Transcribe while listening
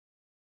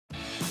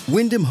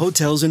Wyndham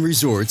Hotels and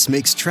Resorts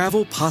makes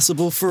travel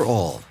possible for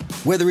all.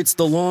 Whether it's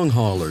the long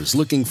haulers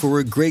looking for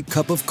a great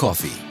cup of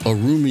coffee, a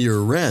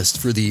roomier rest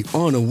for the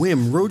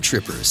on-a-whim road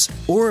trippers,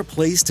 or a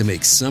place to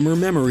make summer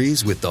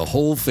memories with the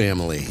whole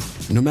family.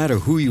 No matter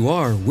who you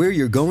are, where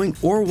you're going,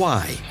 or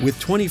why, with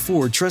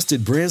 24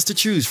 trusted brands to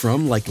choose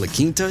from like La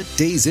Quinta,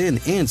 Days Inn,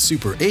 and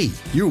Super 8,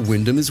 your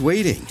Wyndham is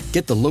waiting.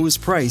 Get the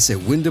lowest price at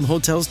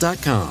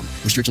WyndhamHotels.com.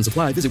 Restrictions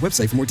apply. Visit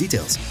website for more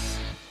details.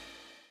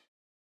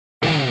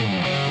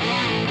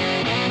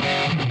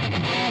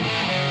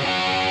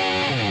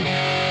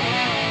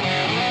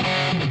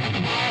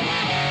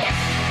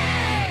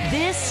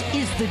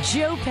 The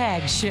Joe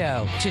Pags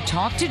Show. To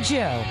talk to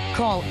Joe,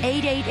 call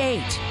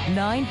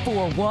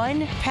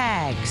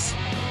 888-941-PAGS.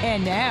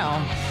 And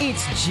now,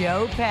 it's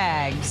Joe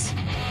Pags.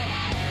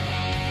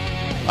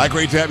 Hi,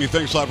 great to have you.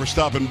 Thanks a lot for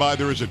stopping by.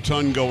 There is a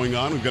ton going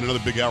on. We've got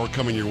another big hour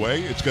coming your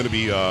way. It's going to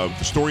be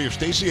the story of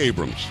Stacey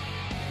Abrams,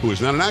 who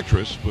is not an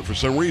actress, but for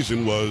some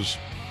reason was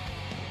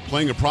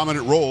playing a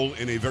prominent role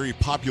in a very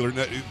popular...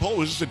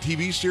 Paul, is this a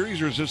TV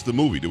series or is this the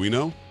movie? Do we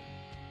know?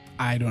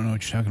 I don't know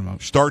what you're talking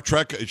about. Star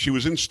Trek. She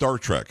was in Star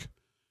Trek.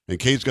 And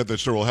Kate's got that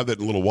story. We'll have that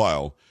in a little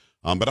while.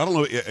 But I don't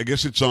know. I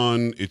guess it's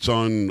on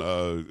some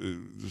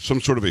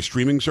sort of a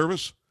streaming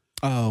service.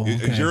 Oh, okay.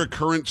 Is there a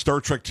current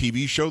Star Trek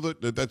TV show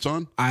that's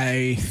on?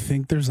 I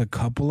think there's a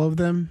couple of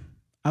them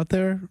out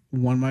there.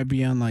 One might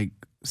be on like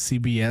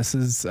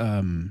CBS's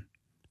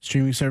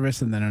streaming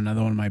service, and then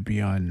another one might be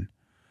on.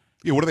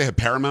 Yeah, what do they have?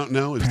 Paramount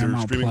now? Is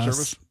Paramount their streaming Plus.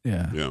 service?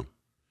 Yeah.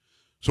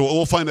 So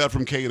we'll find out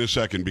from Kay in a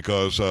second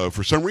because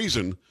for some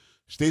reason,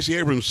 Stacey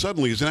Abrams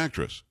suddenly is an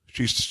actress.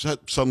 She's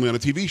suddenly on a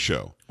TV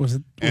show.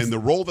 The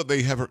role that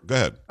they have her... Go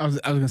ahead. I was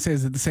going to say,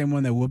 is it the same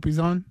one that Whoopi's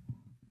on?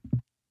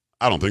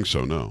 I don't think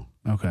so, no.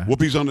 Okay.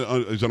 Whoopi's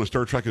is on a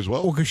Star Trek as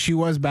well? Well, because she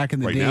was back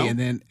in the right day, now? and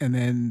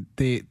then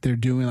they're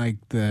doing like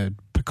the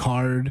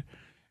Picard,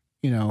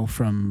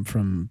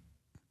 from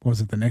what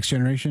was it, The Next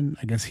Generation?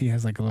 I guess he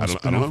has like a little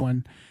spin-off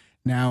one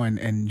now,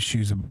 and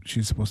she's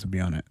supposed to be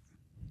on it.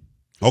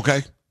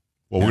 Okay.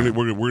 Well, we're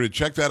gonna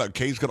check that out.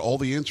 Kay's got all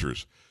the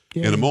answers.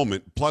 Yeah. In a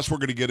moment. Plus, we're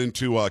going to get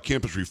into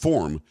campus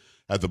reform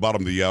at the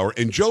bottom of the hour.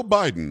 And Joe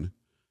Biden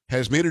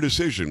has made a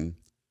decision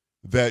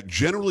that,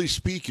 generally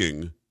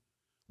speaking,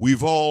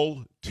 we've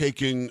all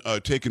taken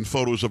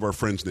photos of our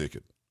friends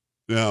naked.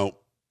 Now,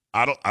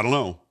 I don't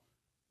know.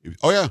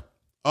 Oh yeah.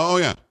 Oh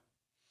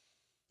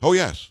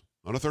yes.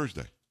 On a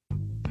Thursday.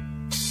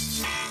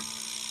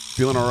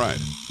 Feeling all right.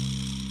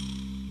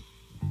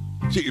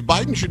 See,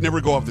 Biden should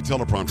never go off the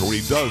teleprompter. When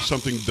he does,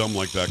 something dumb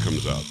like that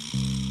comes out.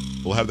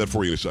 We'll have that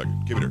for you in a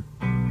second. Give it here.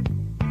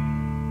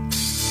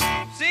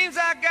 Seems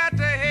I got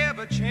to have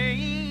a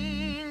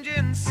change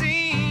in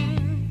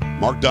scene.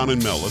 Mark, Don,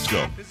 and Mel, let's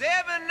go. 'Cause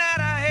every night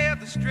I have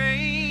the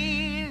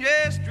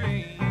strangest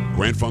dream.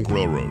 Grand Funk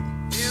Railroad.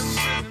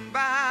 Imprisoned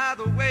by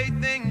the way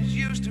things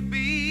used to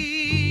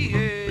be.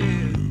 Yeah.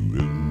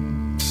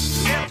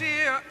 Left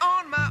here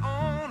on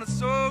my own,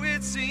 so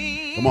it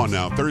seems. Come on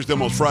now. Thursday,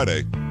 almost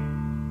Friday.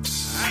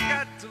 I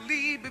got to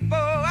leave before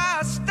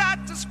I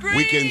start to scream.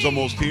 Weekend's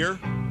almost here.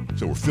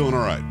 So we're feeling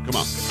all right. Come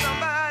on.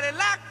 Somebody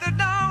locked the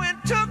door and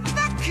took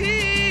the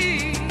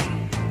key.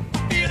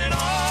 Feeling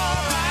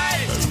all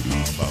right.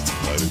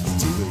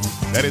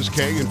 That is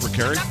Kay in for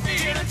Carrie.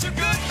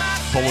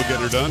 Polo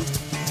getting her done.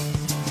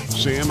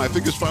 Sam, I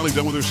think, is finally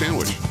done with her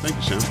sandwich. Thank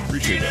you, Sam.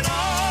 Appreciate that.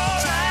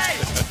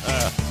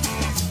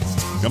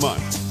 Come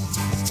on.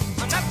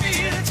 I'm not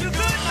feeling too good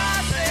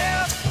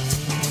myself.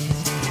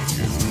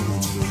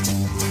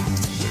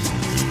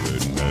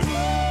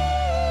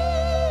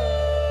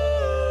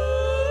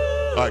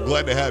 All right,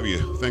 glad to have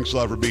you. Thanks a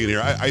lot for being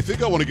here. I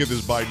think I want to get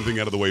this Biden thing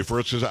out of the way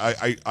first, because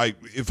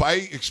if I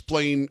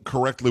explain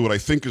correctly what I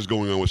think is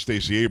going on with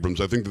Stacey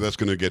Abrams, I think that's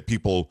going to get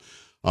people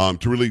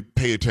to really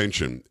pay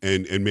attention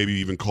and maybe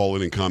even call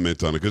in and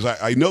comment on it, because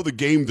I know the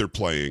game they're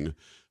playing,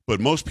 but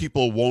most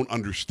people won't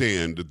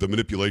understand the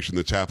manipulation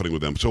that's happening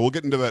with them. So we'll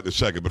get into that in a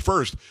second. But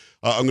first,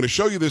 I'm going to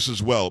show you this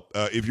as well.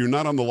 If you're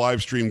not on the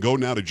live stream, go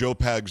now to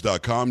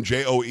joepags.com,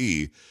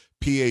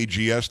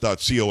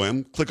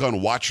 joepags.com. Click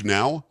on Watch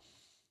Now.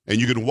 And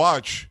you can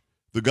watch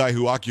the guy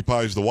who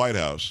occupies the White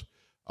House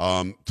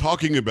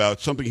talking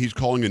about something he's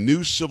calling a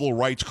new civil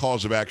rights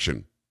cause of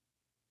action.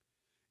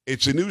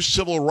 It's a new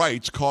civil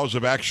rights cause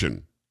of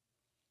action.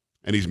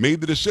 And he's made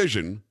the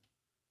decision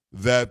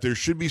that there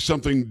should be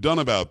something done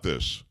about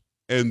this,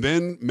 and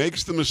then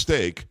makes the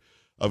mistake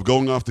of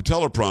going off the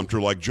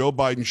teleprompter like Joe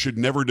Biden should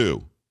never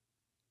do.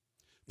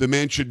 The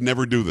man should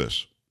never do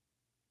this.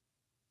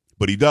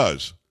 But he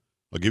does.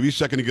 I'll give you a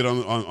second to get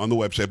on the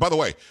website. By the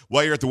way,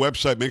 while you're at the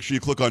website, make sure you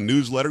click on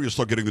newsletter. You'll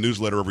start getting the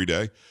newsletter every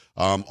day.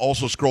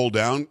 Also, scroll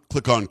down,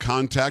 click on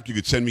contact. You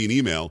could send me an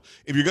email.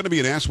 If you're going to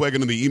be an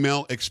asswagon in the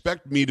email,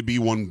 expect me to be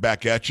one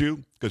back at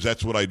you, because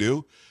that's what I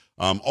do.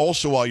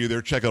 Also, while you're there,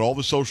 check out all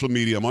the social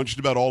media. I'm on just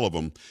about all of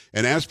them.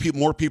 And as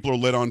more people are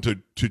led on to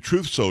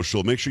Truth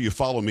Social, make sure you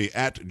follow me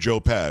at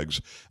Joe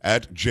Pags,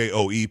 at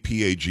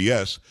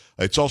JOEPAGS.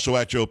 It's also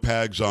at Joe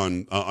Pags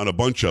on a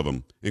bunch of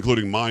them,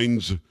 including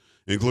Minds,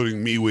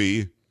 including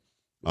MeWe,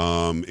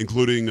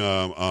 including,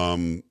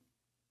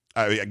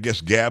 I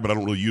guess, Gab, but I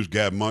don't really use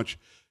Gab much.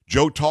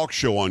 Joe Talk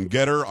Show on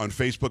Getter, on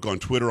Facebook, on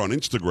Twitter, on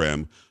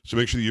Instagram. So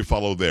make sure that you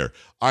follow there.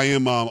 I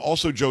am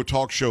also Joe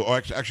Talk Show, or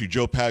actually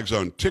Joe Pags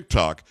on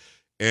TikTok,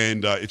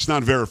 and it's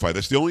not verified.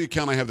 That's the only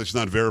account I have that's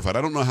not verified.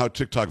 I don't know how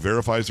TikTok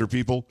verifies their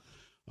people,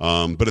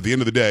 but at the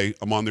end of the day,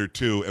 I'm on there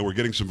too, and we're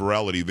getting some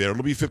virality there.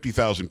 It'll be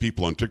 50,000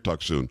 people on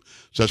TikTok soon,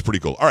 so that's pretty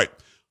cool. All right,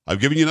 I've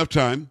given you enough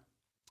time.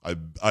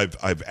 I've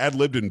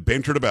ad-libbed and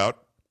bantered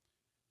about.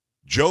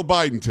 Joe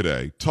Biden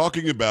today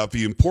talking about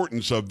the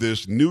importance of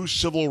this new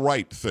civil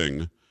right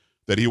thing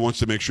that he wants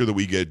to make sure that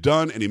we get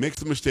done, and he makes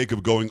the mistake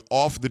of going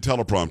off the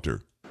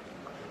teleprompter.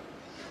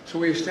 So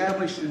we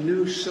established a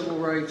new civil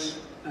rights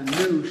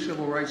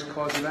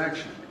cause of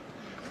action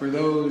for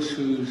those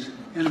whose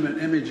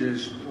intimate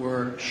images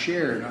were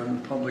shared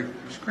on the public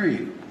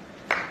screen.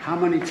 How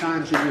many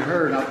times have you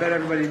heard, I'll bet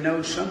everybody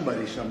knows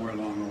somebody somewhere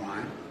along the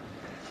line,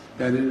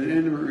 that in an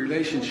intimate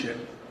relationship,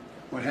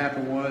 what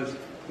happened was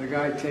the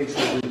guy takes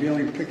a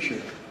revealing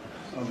picture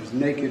of his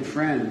naked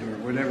friend or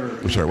whatever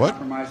in a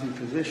compromising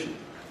position.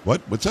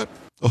 What? What's that?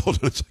 Oh, hold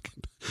on a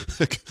second.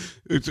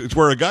 It's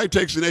where a guy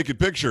takes a naked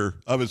picture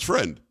of his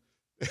friend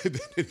and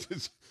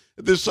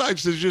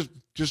decides to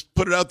just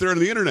put it out there on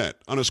the internet,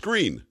 on a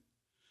screen.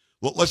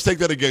 Well, let's take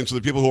that again so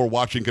the people who are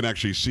watching can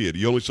actually see it.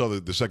 You only saw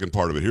the second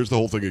part of it. Here's the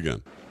whole thing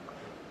again.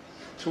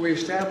 So we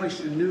established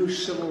a new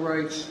civil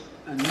rights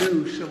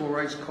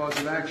cause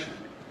of action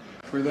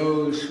for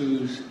those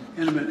whose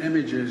intimate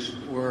images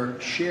were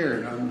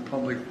shared on the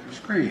public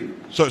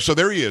screen. So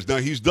there he is. Now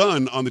he's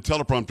done on the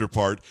teleprompter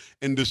part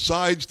and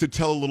decides to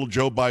tell a little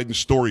Joe Biden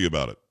story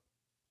about it.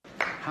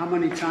 How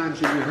many times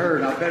have you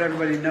heard, I'll bet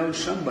everybody knows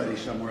somebody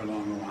somewhere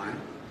along the line,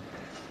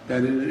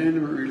 that in an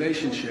intimate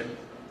relationship,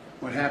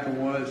 what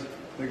happened was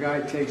the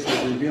guy takes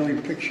a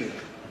revealing picture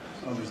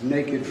of his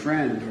naked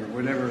friend or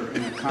whatever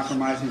in a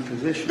compromising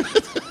position.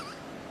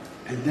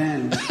 And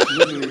then,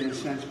 literally, in a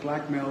sense,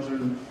 blackmails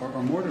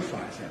or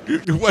mortifies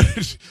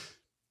that.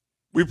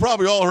 We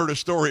probably all heard a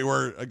story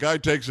where a guy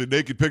takes a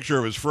naked picture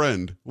of his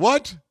friend.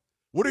 What?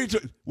 What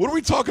are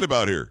we talking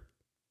about here?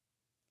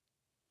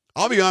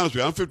 I'll be honest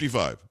with you. I'm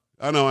 55.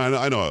 I know.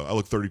 I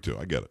look 32.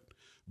 I get it.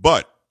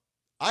 But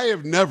I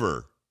have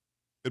never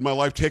in my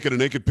life taken a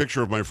naked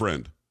picture of my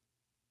friend.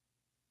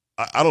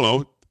 I don't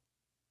know.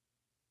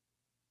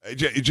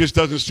 It just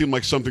doesn't seem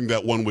like something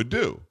that one would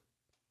do.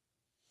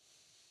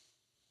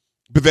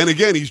 But then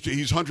again,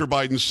 he's Hunter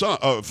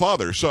Biden's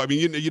father. So, I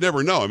mean, you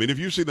never know. I mean, if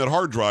you see that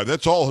hard drive,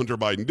 that's all Hunter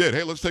Biden did.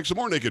 Hey, let's take some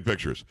more naked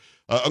pictures.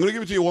 I'm going to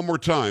give it to you one more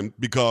time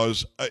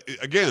because,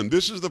 again,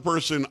 this is the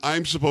person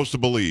I'm supposed to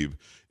believe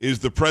is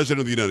the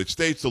president of the United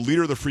States, the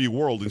leader of the free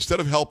world. Instead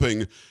of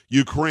helping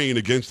Ukraine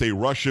against a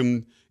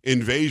Russian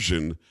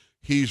invasion,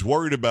 he's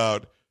worried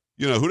about,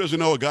 who doesn't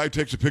know a guy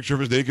takes a picture of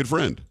his naked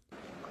friend?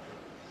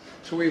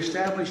 So we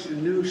established a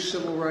new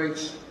civil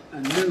rights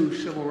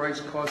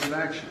cause of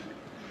action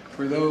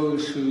for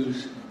those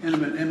whose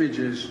intimate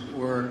images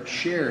were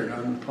shared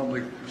on the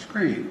public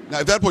screen. Now,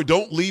 at that point,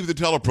 don't leave the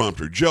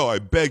teleprompter. Joe, I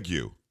beg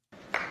you.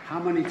 How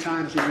many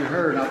times have you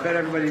heard, I'll bet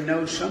everybody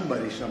knows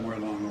somebody somewhere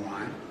along the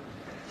line,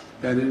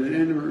 that in an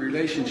intimate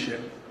relationship,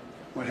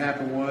 what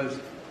happened was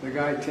the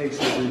guy takes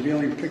a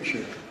revealing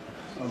picture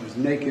of his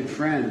naked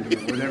friend or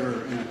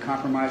whatever in a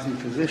compromising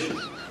position.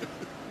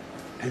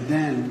 And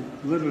then,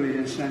 literally,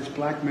 in a sense,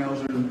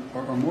 blackmails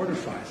or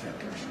mortifies that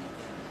person.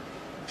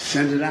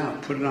 Send it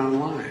out. Put it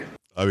online.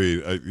 I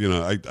mean,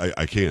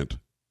 I can't.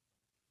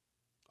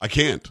 I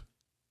can't.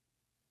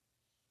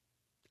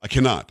 I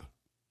cannot.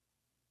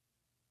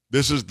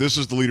 This is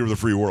the leader of the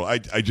free world.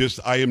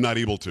 I am not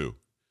able to.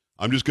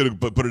 I'm just going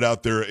to put it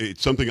out there.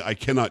 It's something I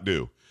cannot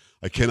do.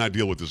 I cannot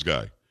deal with this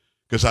guy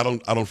because I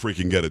don't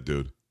freaking get it,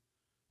 dude.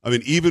 I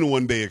mean, even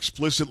when they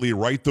explicitly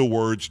write the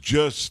words,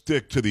 just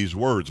stick to these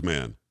words,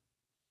 man.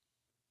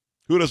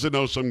 Who doesn't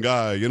know some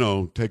guy,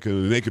 taking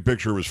a naked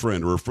picture of his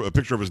friend or a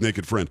picture of his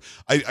naked friend?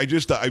 I've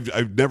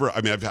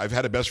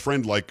had a best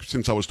friend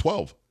since I was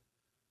 12.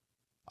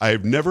 I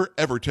have never,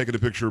 ever taken a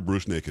picture of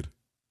Bruce naked.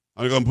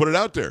 I'm going to put it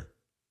out there.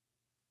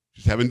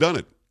 Just haven't done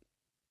it.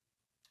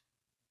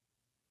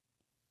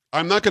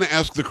 I'm not going to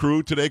ask the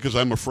crew today because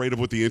I'm afraid of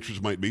what the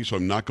answers might be, so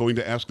I'm not going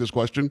to ask this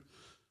question.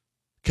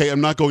 Okay,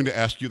 I'm not going to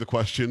ask you the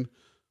question.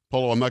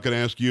 Paulo, I'm not going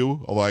to ask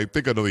you, although I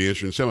think I know the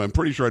answer. And Sam, I'm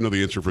pretty sure I know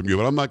the answer from you,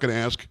 but I'm not going to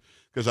ask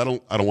because I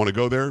don't want to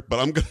go there. But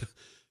I'm going to,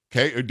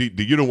 okay,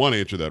 you don't want to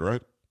answer that,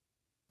 right?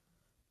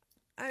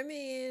 I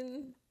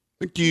mean.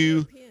 Thank you.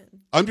 European.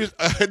 I knew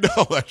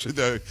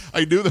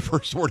the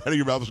first word out of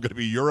your mouth was going to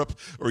be Europe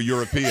or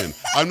European.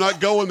 I'm not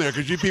going there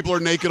because you people are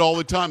naked all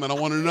the time. I don't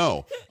want to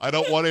know. I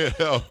don't want to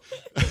know.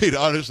 I mean,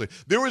 honestly,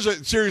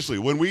 seriously,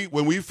 when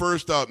we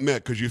first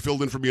met, because you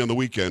filled in for me on the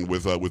weekend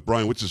with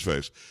Brian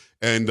What's-His-Face,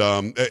 and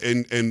one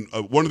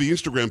of the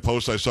Instagram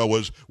posts I saw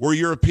was, we're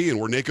European,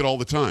 we're naked all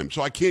the time.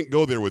 So I can't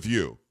go there with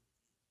you.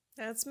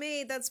 That's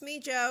me,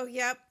 Joe.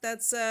 Yep,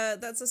 that's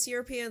us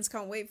Europeans.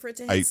 Can't wait for it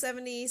to hit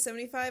 70,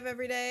 75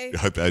 every day.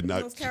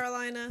 North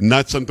Carolina.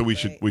 Not something we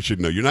should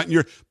know. You're not in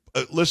Europe.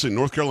 Listen,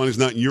 North Carolina's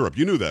not in Europe.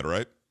 You knew that,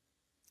 right?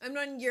 I'm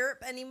not in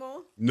Europe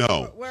anymore.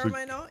 No. Where am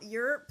I not?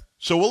 Europe.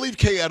 So we'll leave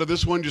Kay out of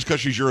this one just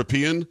because she's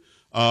European.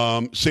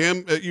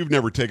 Sam, you've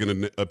never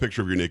taken a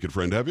picture of your naked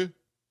friend, have you?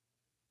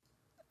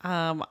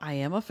 I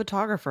am a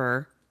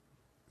photographer.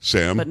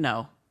 Sam? But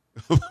no.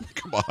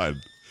 Come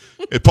on.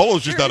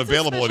 Polo's just not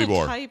available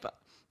anymore.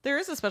 There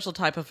is a special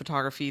type of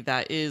photography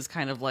that is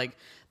kind of like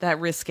that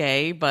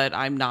risque, but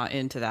I'm not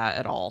into that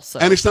at all. So,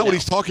 and it's not what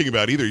he's talking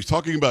about either. He's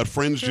talking about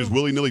friends just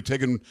willy-nilly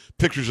taking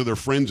pictures of their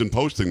friends and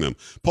posting them.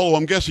 Polo,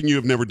 I'm guessing you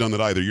have never done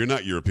that either. You're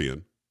not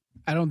European.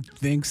 I don't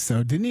think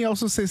so. Didn't he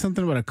also say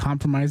something about a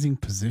compromising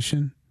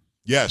position?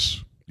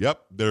 Yes. Yep.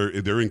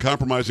 They're in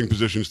compromising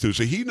positions too.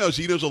 So he knows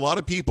a lot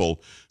of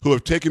people who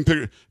have taken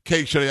pictures.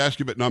 Kate, should I ask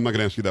you? But no, I'm not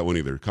going to ask you that one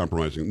either.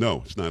 Compromising.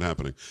 No, it's not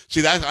happening.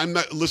 See, I'm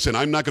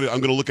not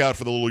going to look out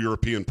for the little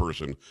European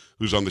person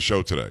who's on the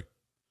show today.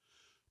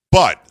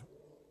 But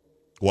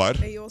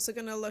what? Are you also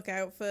going to look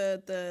out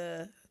for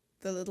the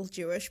little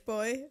Jewish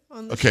boy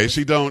on the Okay,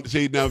 show?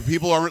 now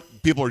people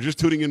are just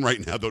tuning in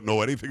right now, don't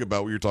know anything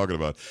about what you're talking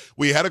about.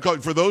 We had a call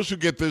for those who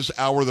get this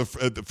hour,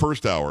 the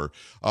first hour.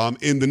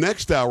 In the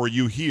next hour,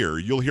 you'll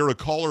hear a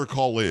caller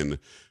call in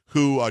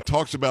who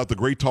talks about the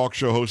great talk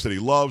show host that he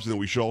loves and that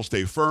we should all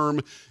stay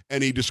firm.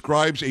 And he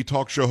describes a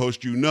talk show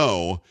host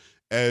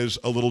as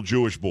a little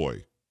Jewish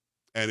boy.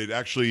 And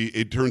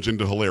it turns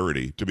into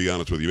hilarity, to be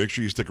honest with you. Make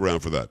sure you stick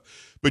around for that.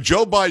 But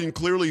Joe Biden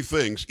clearly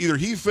thinks,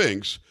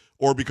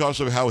 or because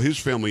of how his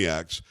family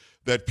acts,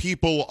 that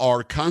people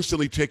are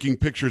constantly taking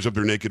pictures of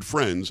their naked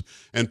friends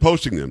and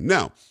posting them.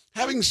 Now,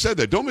 having said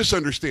that, don't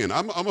misunderstand.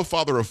 I'm a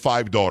father of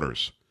 5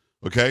 daughters,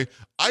 okay?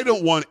 I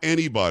don't want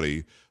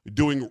anybody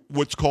doing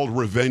what's called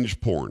revenge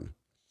porn.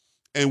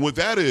 And what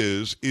that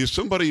is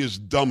somebody is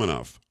dumb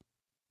enough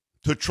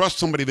to trust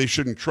somebody they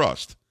shouldn't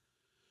trust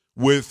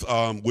with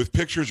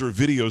pictures or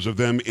videos of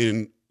them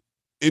in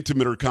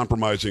intimate or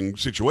compromising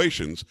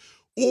situations,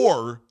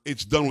 or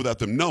it's done without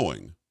them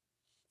knowing.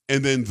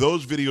 And then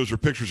those videos or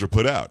pictures are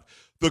put out.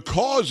 The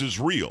cause is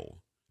real.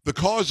 The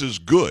cause is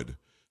good.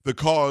 The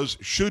cause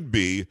should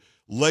be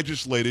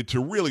legislated to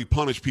really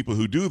punish people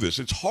who do this.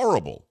 It's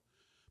horrible.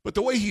 But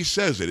the way he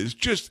says it is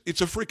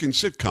it's a freaking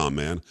sitcom,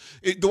 man.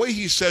 The way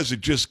he says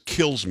it just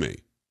kills me.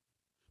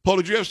 Paul,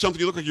 did you have something?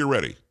 You look like you're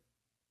ready.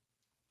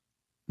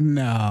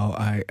 No,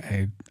 I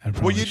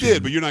probably Well, you shouldn't.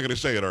 did, but you're not going to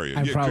say it, are you?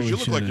 Because you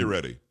look like you're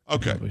ready.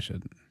 Okay. I probably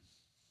shouldn't.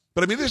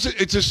 But I mean,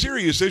 it's a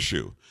serious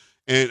issue.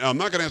 And I'm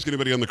not going to ask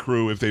anybody on the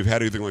crew if they've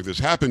had anything like this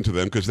happen to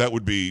them, because that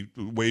would be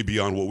way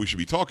beyond what we should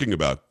be talking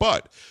about.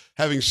 But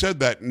having said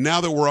that,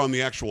 now that we're on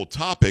the actual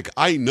topic,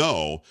 I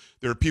know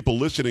there are people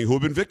listening who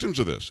have been victims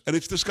of this, and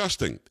it's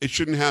disgusting. It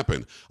shouldn't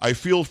happen. I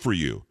feel for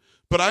you.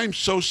 But I'm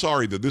so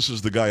sorry that this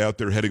is the guy out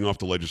there heading off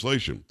the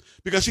legislation,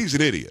 because he's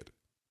an idiot.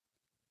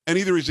 And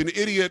either he's an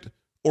idiot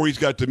or he's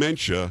got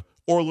dementia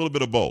or a little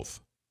bit of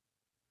both.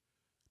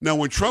 Now,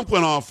 when Trump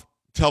went off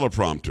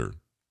teleprompter,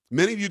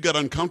 many of you got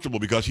uncomfortable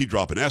because he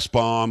dropped an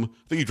S-bomb. I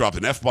think he dropped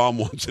an F-bomb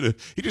once.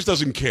 He just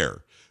doesn't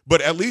care.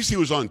 But at least he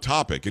was on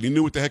topic, and he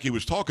knew what the heck he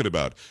was talking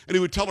about. And he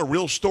would tell a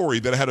real story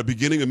that had a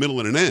beginning, a middle,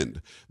 and an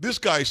end. This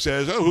guy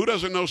says, who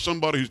doesn't know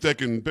somebody who's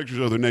taking pictures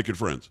of their naked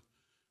friends?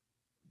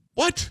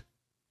 What?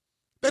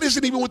 That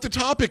isn't even what the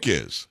topic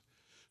is.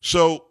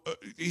 So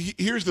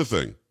here's the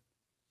thing.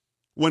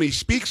 When he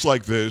speaks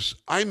like this,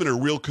 I'm in a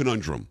real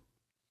conundrum.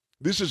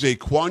 This is a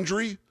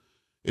quandary.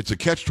 It's a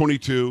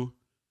catch-22.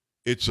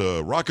 It's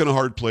a rock and a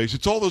hard place.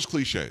 It's all those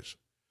cliches.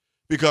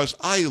 Because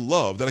I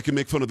love that I can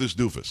make fun of this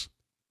doofus.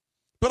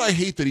 But I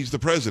hate that he's the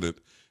president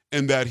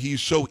and that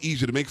he's so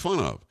easy to make fun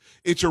of.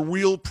 It's a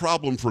real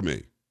problem for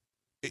me.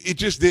 It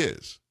just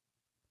is.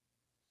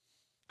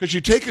 Because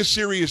you take a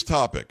serious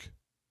topic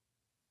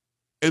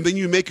and then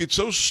you make it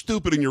so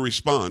stupid in your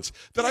response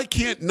that I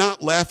can't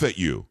not laugh at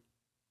you.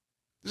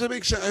 Does that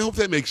make sense? I hope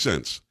that makes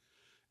sense.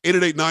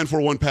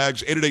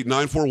 888-941-PAGS,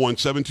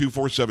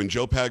 888-941-7247,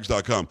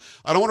 joepags.com.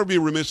 I don't want to be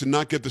remiss and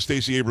not get the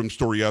Stacey Abrams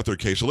story out there,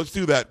 Kay, so let's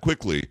do that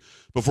quickly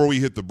before we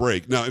hit the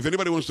break. Now, if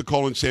anybody wants to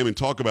call in, Sam, and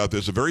talk about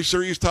this, a very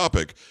serious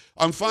topic,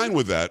 I'm fine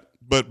with that,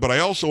 but I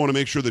also want to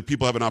make sure that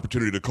people have an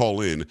opportunity to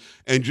call in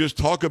and just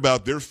talk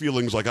about their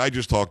feelings like I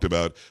just talked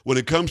about when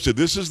it comes to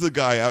this is the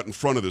guy out in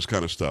front of this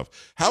kind of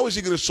stuff. How is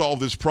he going to solve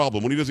this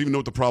problem when he doesn't even know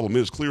what the problem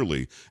is,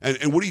 clearly?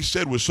 And what he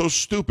said was so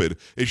stupid,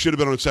 it should have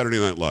been on Saturday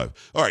Night Live.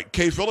 All right,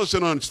 Kay, fill us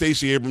in on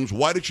Stacey Abrams.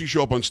 Why did she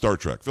show up on Star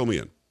Trek? Fill me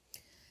in.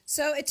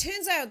 So it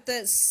turns out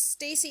that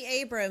Stacey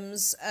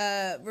Abrams,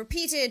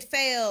 repeated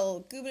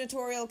failed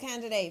gubernatorial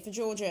candidate for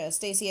Georgia,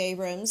 Stacey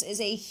Abrams,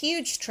 is a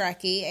huge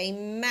Trekkie, a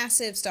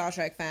massive Star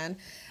Trek fan.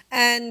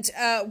 And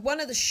one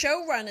of the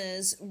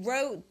showrunners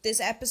wrote this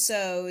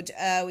episode,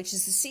 which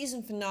is the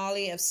season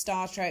finale of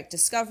Star Trek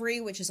Discovery,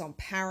 which is on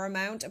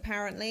Paramount,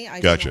 apparently. I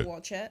did not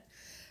watch it.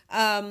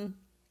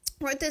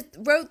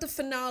 Wrote the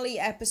finale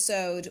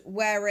episode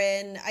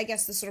wherein, I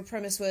guess the sort of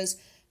premise was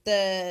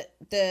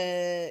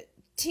the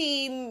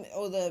team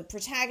or the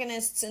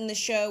protagonists in the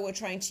show were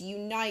trying to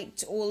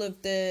unite all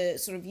of the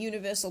sort of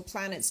universal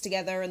planets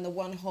together, and the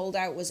one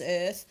holdout was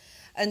Earth.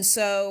 And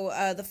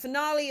so the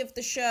finale of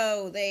the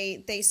show,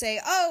 they say,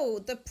 "Oh,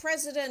 the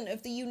president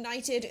of the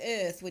United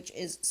Earth," which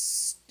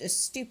is a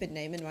stupid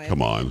name in my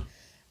opinion.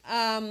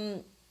 Come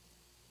on.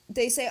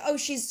 They say, "Oh,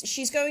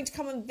 she's going to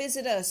come and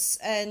visit us,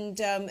 and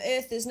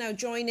Earth is now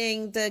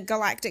joining the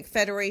Galactic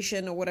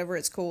Federation or whatever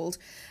it's called."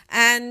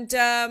 And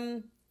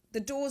the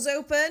doors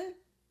open.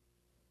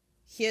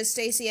 Here's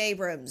Stacey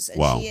Abrams, and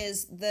Wow. she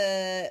is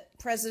the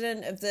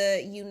president of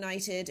the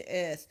United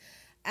Earth.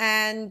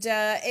 And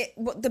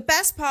the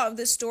best part of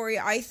this story,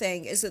 I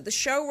think, is that the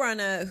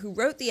showrunner who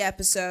wrote the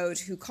episode,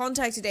 who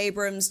contacted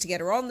Abrams to get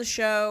her on the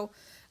show,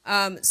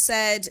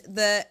 said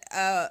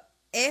that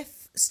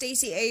if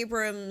Stacey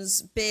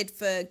Abrams' bid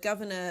for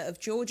governor of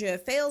Georgia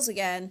fails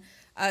again,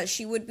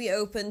 she would be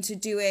open to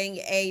doing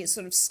a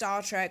sort of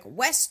Star Trek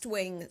West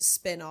Wing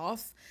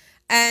spin-off.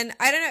 And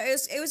I don't know,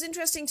 it was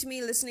interesting to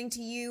me listening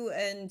to you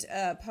and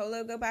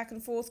Polo go back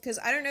and forth, because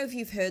I don't know if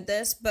you've heard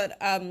this, but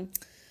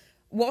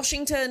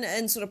Washington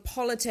and sort of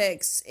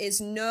politics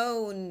is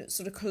known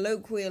sort of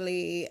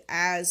colloquially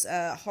as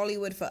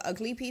Hollywood for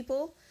ugly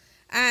people.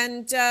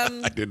 And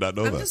I did not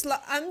know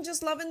that. I'm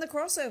just loving the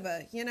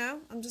crossover, you know?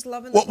 I'm just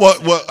loving the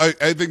crossover. Well,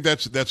 I think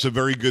that's a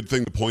very good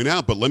thing to point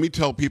out. But let me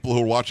tell people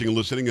who are watching and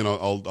listening, and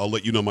I'll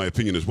let you know my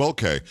opinion as well,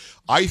 Kay.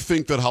 I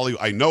think that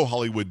I know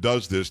Hollywood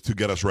does this to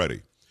get us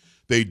ready.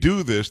 They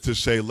do this to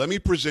say, let me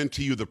present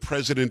to you the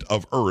president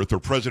of Earth or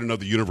president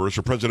of the universe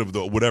or president of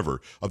the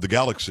whatever, of the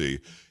galaxy.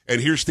 And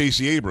here's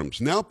Stacey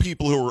Abrams. Now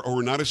people who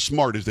are not as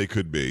smart as they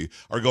could be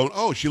are going,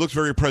 oh, she looks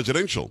very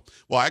presidential.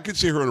 Well, I could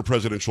see her in a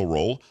presidential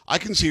role. I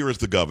can see her as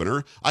the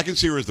governor. I can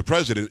see her as the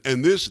president.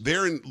 And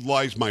therein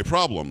lies my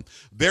problem.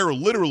 They're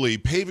literally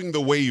paving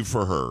the way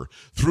for her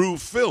through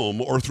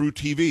film or through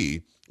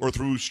TV or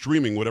through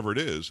streaming, whatever it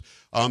is.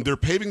 They're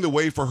paving the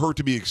way for her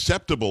to be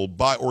accepted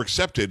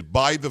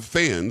by the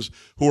fans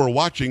who are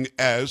watching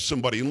as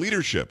somebody in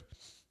leadership.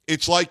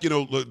 It's like,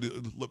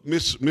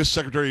 Miss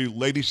Secretary,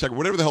 Lady Secretary,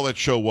 whatever the hell that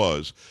show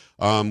was,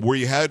 where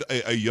you had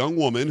a young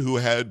woman who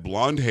had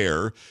blonde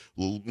hair,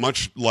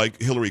 much like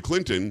Hillary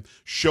Clinton,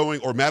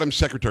 or Madam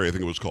Secretary, I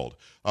think it was called,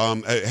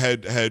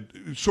 had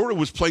sort of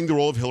was playing the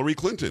role of Hillary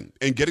Clinton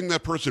and getting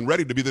that person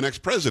ready to be the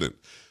next president.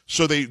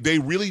 So they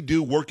really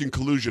do work in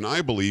collusion,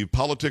 I believe,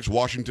 politics,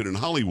 Washington, and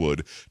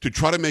Hollywood, to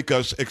try to make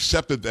us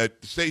accept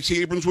that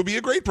Stacey Abrams would be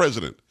a great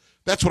president.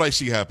 That's what I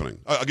see happening.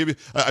 I'll give you.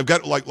 I've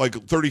got like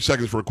 30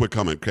 seconds for a quick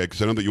comment, okay?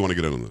 Because I know that you want to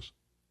get in on this.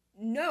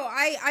 No,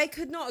 I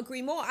could not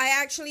agree more.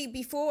 I actually,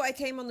 before I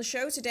came on the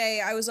show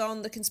today, I was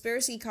on the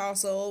Conspiracy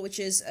Castle, which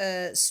is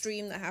a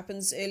stream that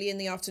happens early in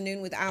the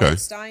afternoon with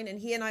Alex Stein, and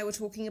he and I were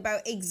talking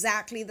about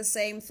exactly the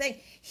same thing.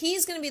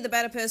 He's going to be the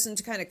better person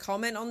to kind of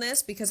comment on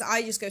this, because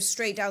I just go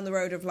straight down the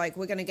road of like,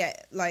 we're going to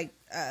get like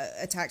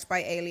attacked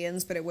by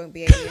aliens, but it won't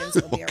be aliens,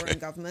 it'll be our own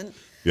government.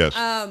 Yes.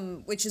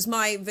 Which is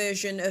my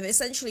version of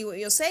essentially what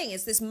you're saying.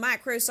 It's this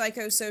macro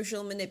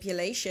psychosocial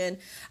manipulation.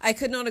 I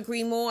could not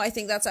agree more. I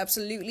think that's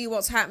absolutely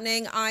what's happening.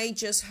 I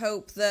just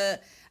hope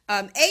that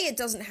it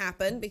doesn't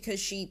happen,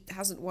 because she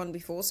hasn't won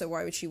before, so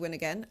why would she win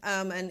again?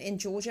 And in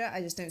Georgia,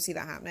 I just don't see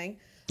that happening.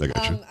 I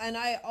got you. And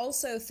I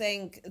also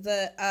think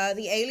that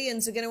the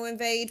aliens are going to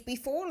invade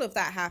before all of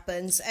that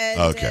happens. And,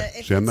 okay.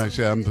 in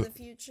the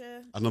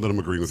future, I know that I'm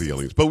agreeing with the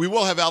aliens, but we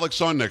will have Alex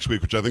on next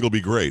week, which I think will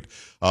be great.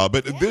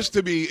 But this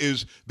to me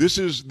is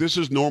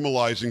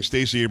normalizing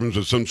Stacey Abrams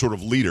as some sort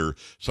of leader,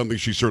 something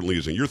she certainly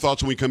isn't. Your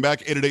thoughts when we come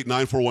back?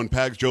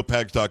 888-941-PAGS,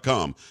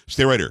 joepags.com.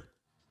 Stay right here.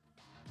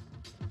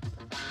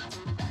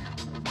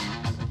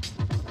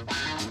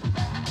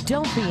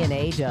 Don't be an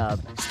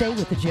A-dub. Stay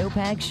with the Joe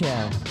Pags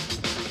Show.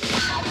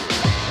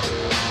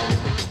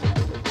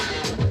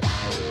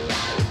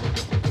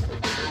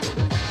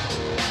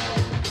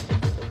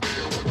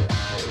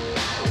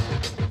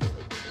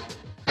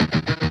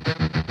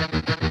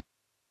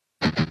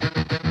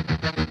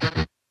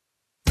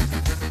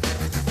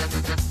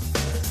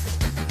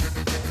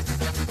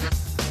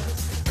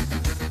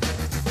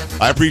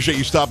 I appreciate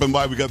you stopping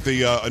by. We got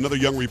the another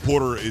young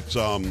reporter. It's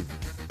got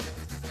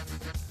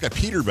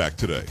Peter back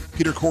today.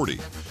 Peter Cordy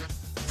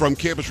from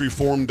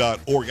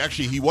campusreform.org.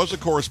 Actually, he was a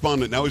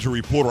correspondent. Now he's a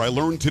reporter. I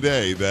learned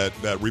today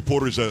that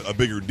reporter's a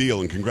bigger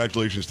deal, and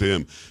congratulations to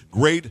him.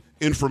 Great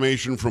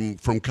information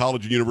from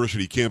college and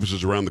university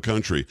campuses around the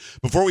country.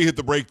 Before we hit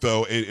the break,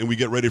 though, and we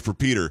get ready for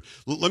Peter,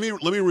 let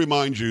me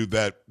remind you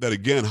that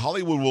again,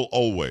 Hollywood will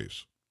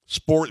always,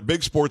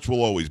 big sports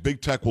will always,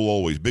 big tech will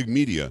always, big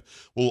media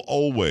will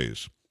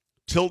always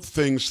tilt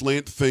things,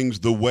 slant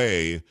things the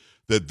way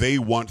that they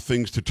want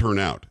things to turn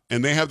out.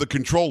 And they have the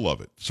control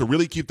of it. So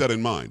really keep that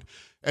in mind.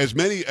 As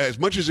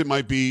much as it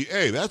might be,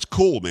 hey, that's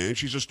cool, man.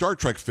 She's a Star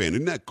Trek fan.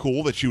 Isn't that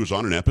cool that she was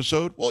on an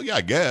episode? Well, yeah,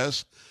 I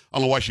guess. I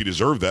don't know why she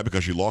deserved that,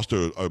 because she lost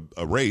a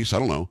race. I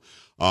don't know.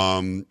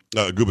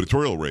 A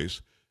gubernatorial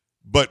race.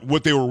 But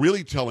what they were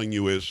really telling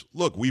you is,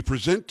 look, we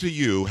present to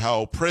you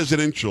how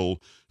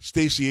presidential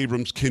Stacey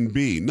Abrams can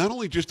be, not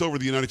only just over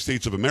the United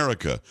States of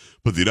America,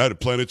 but the United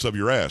Planets of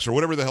your ass, or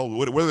whatever the hell,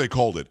 whatever they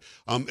called it.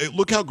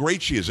 Look how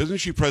great she is. Isn't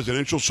she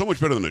presidential? So much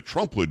better than a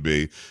Trump would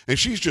be. And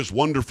she's just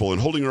wonderful,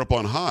 and holding her up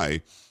on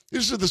high.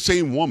 This is the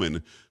same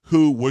woman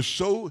who was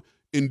so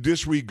in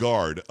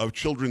disregard of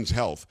children's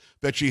health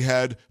that she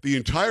had the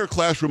entire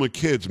classroom of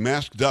kids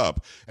masked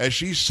up as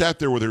she sat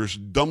there with her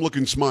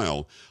dumb-looking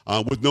smile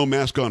with no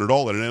mask on at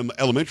all at an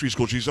elementary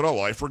school. She said,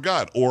 I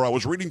forgot, or I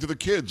was reading to the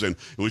kids, and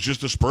it was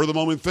just a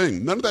spur-of-the-moment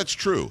thing. None of that's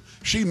true.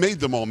 She made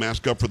them all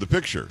mask up for the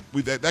picture.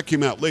 That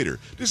came out later.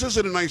 This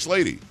isn't a nice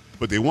lady,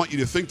 but they want you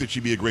to think that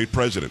she'd be a great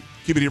president.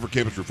 Keep it here for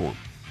Campus Reform.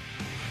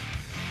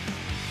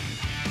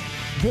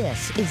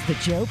 This is the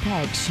Joe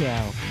Pags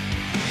Show.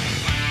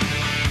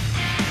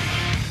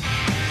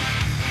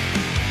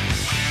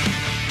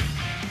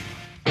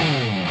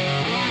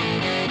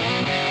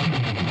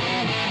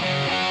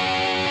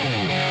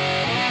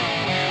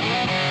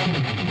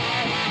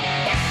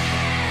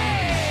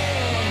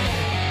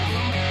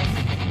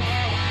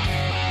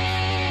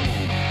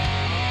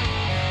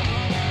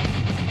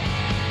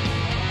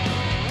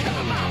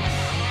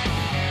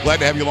 Glad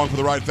to have you along for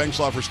the ride. Thanks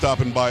a lot for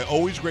stopping by.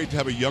 Always great to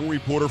have a young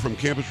reporter from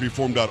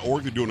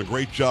campusreform.org. They're doing a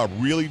great job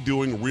really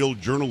doing real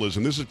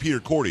journalism. This is Peter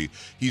Cordy.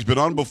 He's been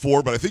on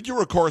before, but I think you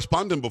were a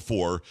correspondent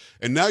before,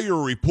 and now you're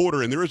a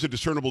reporter, and there is a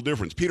discernible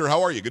difference. Peter,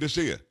 how are you? Good to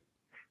see you.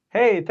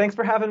 Hey, thanks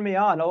for having me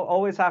on.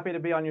 Always happy to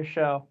be on your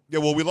show. Yeah,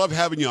 well, we love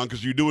having you on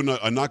because you're doing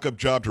a knock-up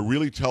job to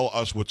really tell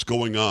us what's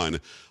going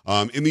on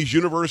in these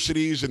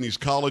universities, in these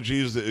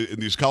colleges,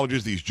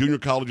 these junior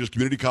colleges,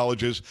 community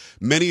colleges,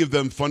 many of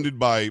them funded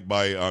by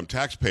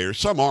taxpayers.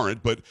 Some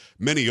aren't, but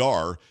many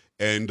are.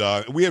 And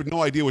we have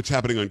no idea what's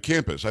happening on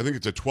campus. I think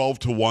it's a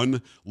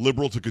 12-to-1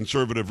 liberal to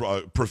conservative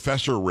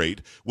professor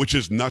rate, which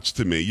is nuts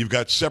to me. You've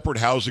got separate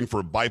housing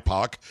for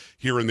BIPOC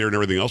here and there and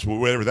everything else,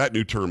 whatever that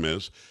new term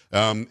is.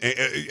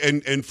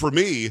 And for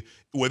me,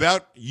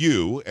 without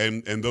you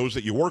and those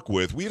that you work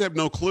with, we'd have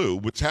no clue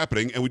what's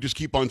happening, and we just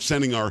keep on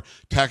sending our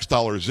tax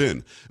dollars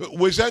in.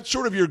 Was that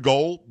sort of your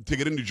goal to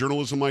get into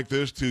journalism like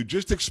this, to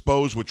just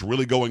expose what's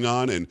really going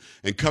on and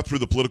cut through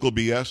the political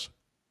BS?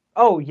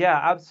 Oh, yeah,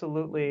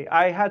 absolutely.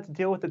 I had to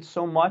deal with it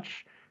so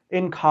much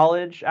in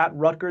college at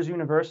Rutgers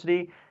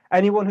University.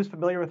 Anyone who's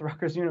familiar with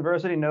Rutgers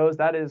University knows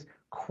that is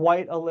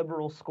quite a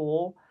liberal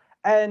school.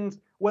 And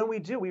when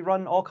we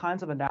run all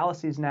kinds of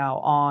analyses now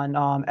on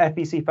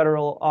FEC,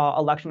 Federal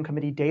Election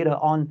Committee data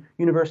on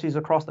universities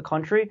across the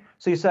country.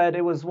 So you said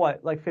it was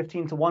like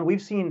 15-to-1.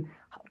 We've seen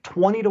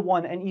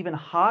 20-to-1 and even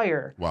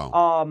higher.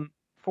 Wow.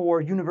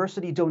 For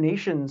university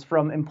donations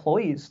from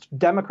employees,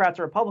 Democrats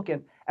or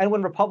Republican. And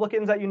when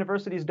Republicans at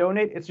universities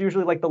donate, it's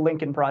usually like the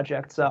Lincoln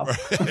Project. So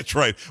That's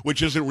right,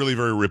 which isn't really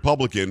very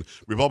Republican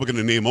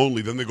in name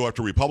only. Then they go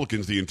after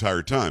Republicans the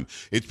entire time.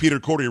 It's Peter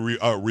Cordy,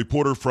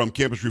 reporter from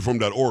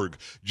campusreform.org.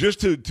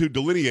 Just to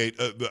delineate,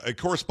 a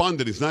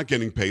correspondent is not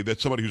getting paid.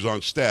 That's somebody who's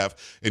on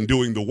staff and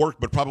doing the work,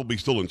 but probably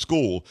still in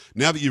school.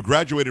 Now that you've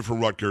graduated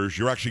from Rutgers,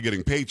 you're actually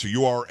getting paid, so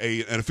you are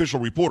an official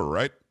reporter,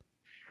 right?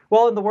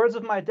 Well, in the words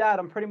of my dad,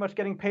 I'm pretty much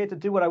getting paid to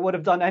do what I would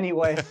have done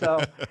anyway.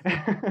 So,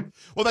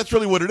 well, that's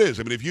really what it is.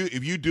 I mean, if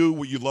you do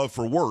what you love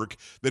for work,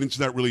 then it's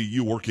not really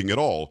you working at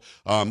all,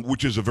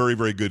 which is a very,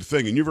 very good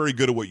thing. And you're very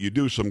good at what you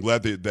do. So I'm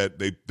glad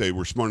that they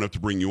were smart enough to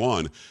bring you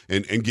on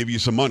and give you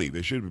some money.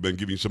 They should have been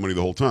giving you some money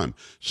the whole time.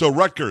 So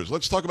Rutgers,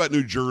 let's talk about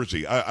New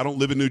Jersey. I don't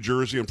live in New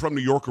Jersey. I'm from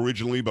New York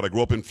originally, but I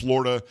grew up in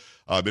Florida.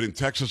 I've been in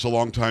Texas a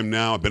long time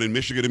now. I've been in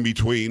Michigan in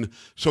between.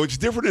 So it's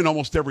different in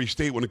almost every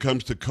state when it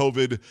comes to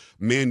COVID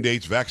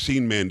mandates,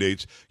 vaccine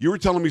mandates. You were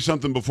telling me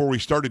something before we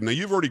started. Now,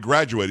 you've already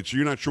graduated, so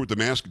you're not sure what the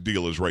mask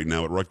deal is right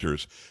now at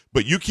Rutgers.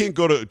 But you can't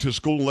go to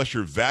school unless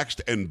you're vaxxed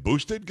and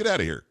boosted? Get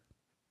out of here.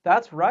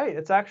 That's right.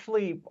 It's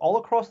actually all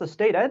across the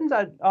state and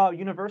at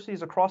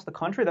universities across the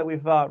country that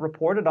we've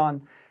reported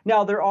on.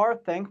 Now, there are,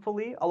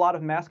 thankfully, a lot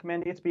of mask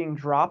mandates being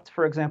dropped,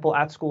 for example,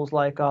 at schools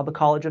like the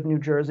College of New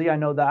Jersey. I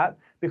know that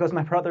because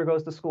my brother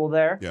goes to school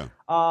there. Yeah.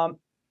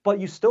 But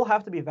you still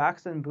have to be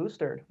vaxxed and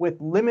boosted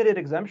with limited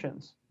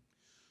exemptions.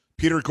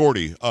 Peter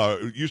Cordy,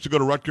 used to go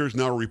to Rutgers,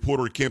 now a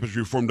reporter at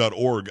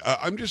campusreform.org.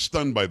 I'm just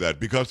stunned by that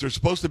because they're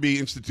supposed to be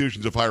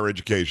institutions of higher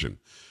education.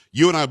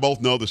 You and I both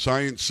know the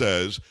science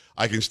says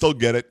I can still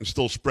get it and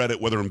still spread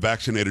it whether I'm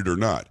vaccinated or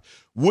not.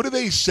 What do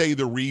they say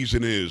the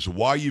reason is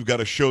why you've got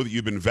to show that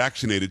you've been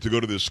vaccinated to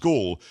go to this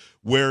school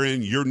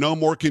wherein you're no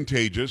more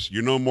contagious,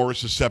 you're no more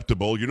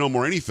susceptible, you're no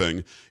more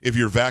anything if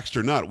you're vaxxed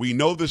or not? We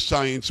know the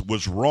science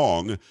was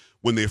wrong.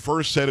 When they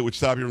first said it would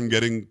stop you from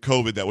getting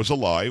COVID, that was a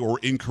lie or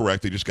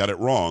incorrect. They just got it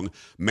wrong.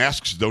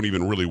 Masks don't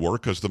even really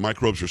work because the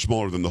microbes are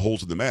smaller than the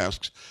holes in the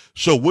masks.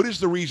 So what is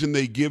the reason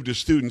they give to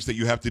students that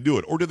you have to do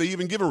it? Or do they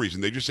even give a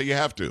reason? They just say you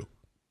have to.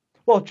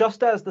 Well,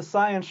 just as the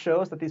science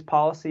shows that these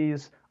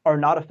policies are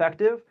not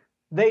effective,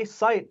 they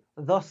cite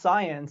the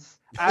science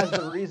as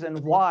the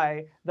reason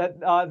why that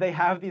they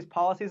have these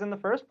policies in the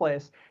first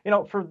place. You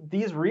know, for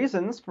these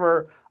reasons,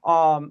 for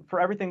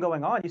everything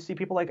going on, you see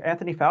people like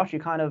Anthony Fauci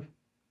kind of,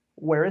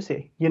 where is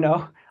he? You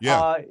know,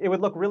 yeah. It would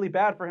look really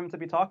bad for him to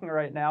be talking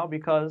right now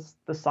because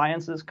the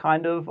science is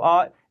kind of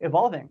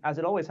evolving as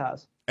it always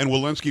has. And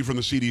Walensky from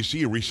the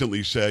CDC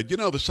recently said, you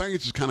know, the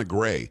science is kind of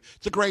gray.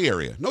 It's a gray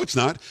area. No, it's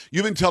not.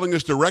 You've been telling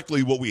us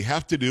directly what we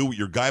have to do, what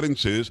your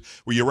guidance is,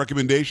 what your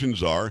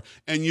recommendations are,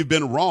 and you've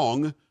been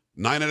wrong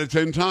 9 out of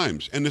 10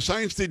 times. And the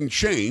science didn't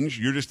change.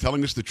 You're just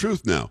telling us the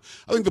truth now.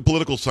 I think the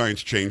political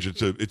science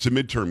changed. It's a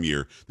midterm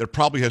year. That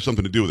probably has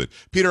something to do with it.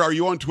 Peter, are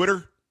you on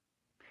Twitter?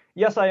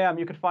 Yes, I am.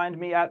 You can find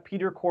me at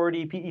Peter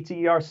Cordy,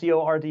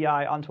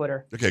 Petercordi on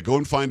Twitter. Okay, go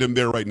and find him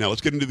there right now.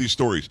 Let's get into these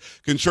stories.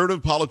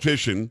 Conservative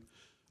politician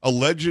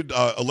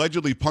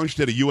allegedly punched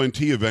at a UNT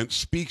event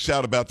speaks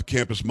out about the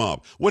campus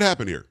mob. What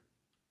happened here?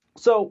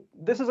 So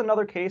this is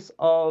another case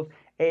of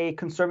a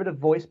conservative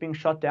voice being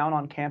shut down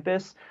on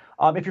campus.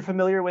 If you're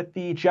familiar with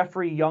the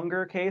Jeffrey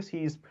Younger case,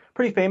 he's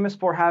pretty famous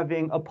for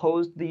having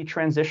opposed the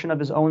transition of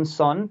his own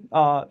son,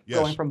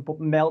 going from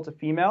male to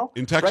female.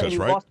 In Texas, right? And he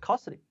lost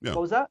custody. Yeah.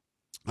 What was that?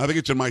 I think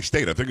it's in my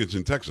state. I think it's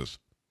in Texas.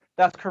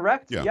 That's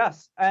correct, yeah.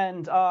 Yes.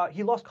 And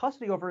he lost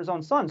custody over his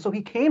own son. So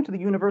he came to the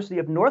University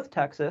of North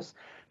Texas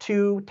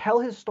to tell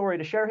his story,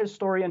 to share his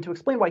story, and to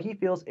explain why he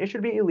feels it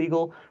should be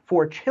illegal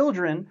for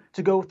children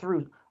to go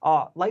through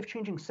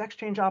life-changing sex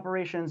change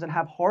operations and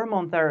have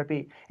hormone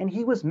therapy. And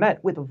he was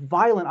met with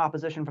violent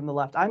opposition from the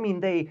left. I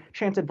mean, they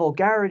chanted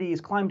vulgarities,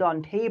 climbed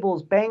on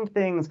tables, banged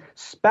things,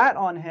 spat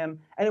on him,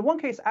 and in one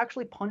case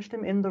actually punched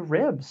him in the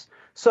ribs.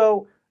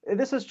 So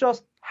this is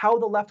just how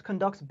the left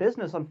conducts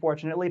business,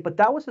 unfortunately, but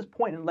that was his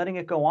point in letting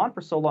it go on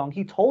for so long.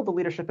 He told the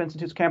Leadership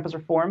Institute's campus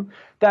reform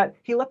that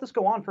he let this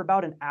go on for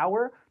about an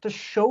hour to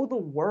show the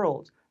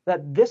world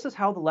that this is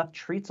how the left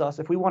treats us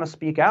if we want to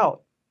speak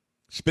out.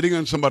 Spitting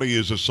on somebody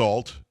is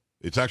assault.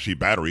 It's actually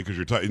battery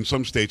because in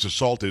some states,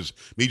 assault is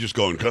me just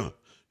going,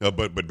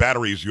 but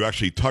batteries, you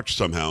actually touch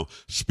somehow.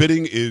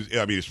 Spitting is,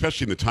 I mean,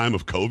 especially in the time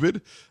of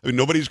COVID, I mean,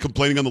 nobody's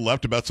complaining on the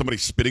left about somebody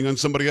spitting on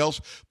somebody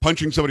else.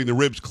 Punching somebody in the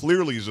ribs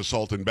clearly is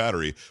assault and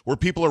battery. Were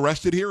people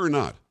arrested here or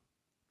not?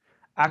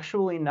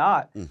 Actually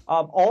not.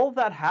 All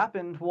that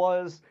happened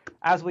was,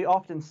 as we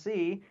often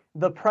see,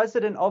 the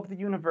president of the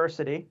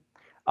university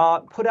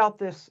put out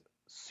this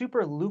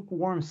super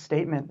lukewarm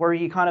statement where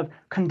he kind of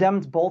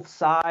condemned both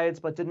sides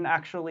but didn't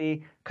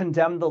actually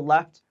condemn the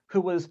left,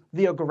 who was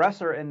the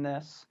aggressor in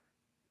this.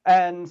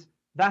 And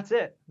that's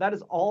it. That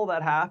is all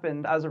that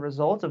happened as a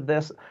result of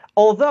this.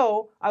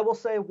 Although I will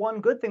say one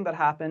good thing that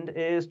happened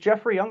is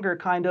Jeffrey Younger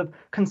kind of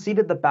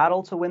conceded the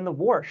battle to win the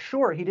war.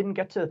 Sure, he didn't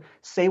get to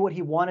say what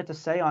he wanted to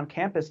say on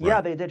campus. Right.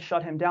 Yeah, they did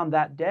shut him down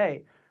that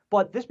day.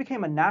 But this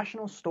became a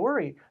national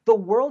story. The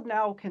world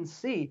now can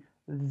see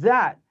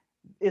that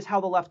is how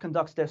the left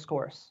conducts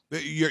discourse.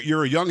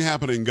 You're a young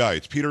happening guy.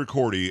 It's Peter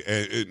Cordy.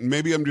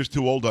 Maybe I'm just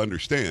too old to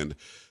understand.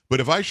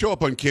 But if I show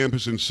up on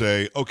campus and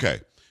say,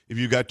 okay, if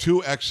you've got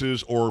 2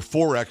 X's or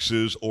 4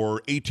 X's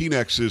or 18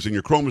 X's in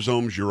your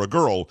chromosomes, you're a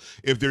girl.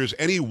 If there's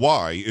any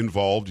Y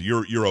involved,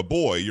 you're a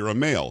boy, you're a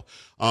male.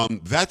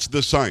 That's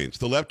the science.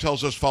 The left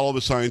tells us follow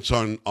the science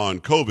on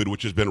COVID,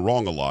 which has been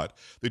wrong a lot.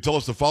 They tell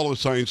us to follow the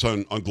science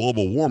on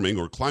global warming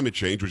or climate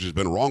change, which has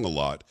been wrong a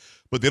lot.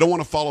 But they don't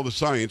want to follow the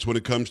science when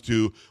it comes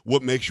to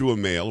what makes you a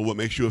male and what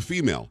makes you a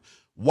female.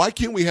 Why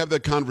can't we have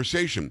that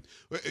conversation?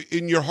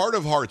 In your heart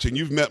of hearts, and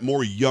you've met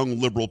more young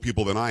liberal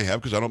people than I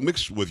have because I don't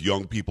mix with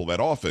young people that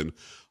often,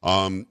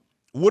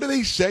 what are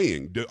they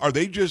saying? Are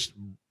they just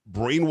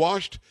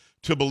brainwashed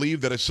to believe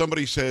that if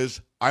somebody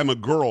says, I'm a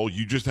girl,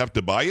 you just have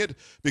to buy it?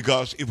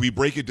 Because if we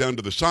break it down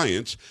to the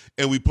science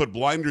and we put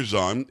blinders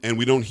on and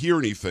we don't hear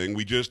anything,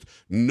 we just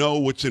know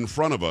what's in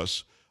front of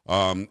us,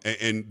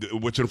 and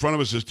what's in front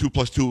of us is 2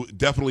 + 2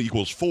 definitely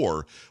equals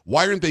 4.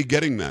 Why aren't they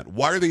getting that?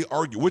 Why are they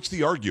arguing? What's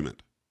the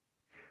argument?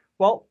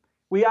 Well,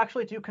 we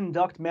actually do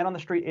conduct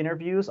man-on-the-street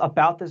interviews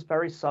about this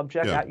very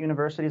subject at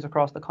universities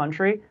across the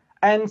country.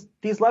 And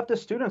these leftist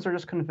students are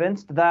just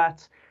convinced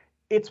that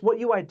it's what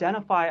you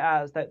identify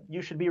as that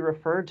you should be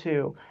referred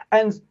to.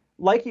 And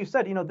like you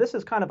said, this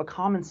is kind of a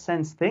common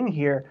sense thing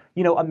here.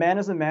 A man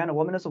is a man, a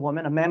woman is a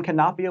woman, a man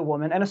cannot be a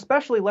woman. And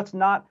especially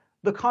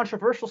the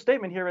controversial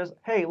statement here is,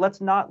 hey,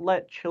 let's not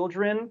let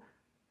children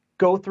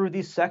go through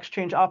these sex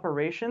change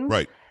operations.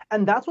 Right.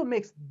 And that's what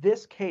makes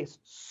this case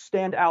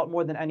stand out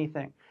more than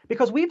anything.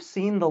 Because we've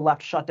seen the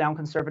left shut down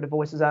conservative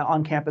voices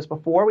on campus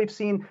before. We've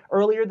seen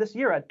earlier this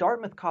year at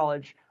Dartmouth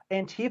College,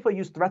 Antifa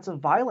used threats of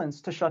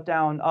violence to shut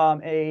down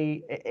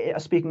a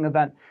speaking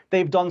event.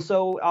 They've done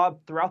so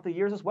throughout the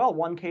years as well.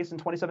 One case in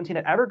 2017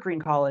 at Evergreen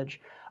College.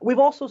 We've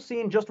also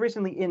seen just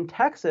recently in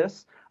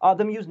Texas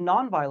them use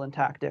nonviolent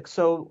tactics.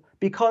 So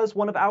because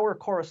one of our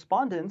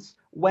correspondents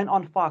went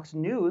on Fox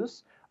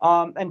News,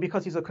 and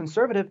because he's a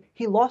conservative,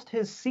 he lost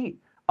his seat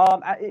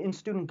in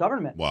student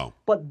government. Wow.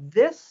 But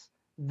this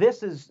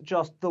is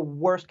just the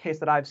worst case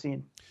that I've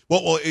seen.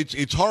 Well,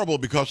 it's horrible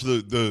because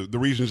of the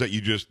reasons that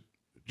you just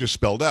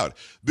spelled out.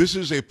 This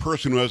is a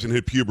person who hasn't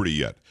hit puberty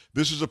yet.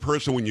 This is a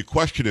person, when you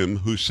question him,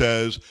 who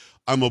says,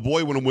 I'm a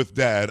boy when I'm with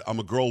dad, I'm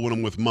a girl when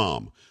I'm with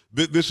mom.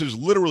 This is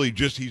literally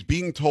just he's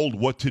being told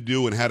what to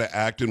do and how to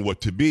act and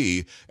what to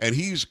be, and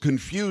he's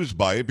confused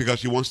by it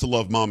because he wants to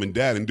love mom and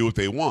dad and do what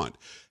they want.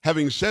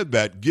 Having said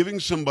that, giving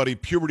somebody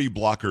puberty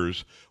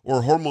blockers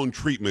or hormone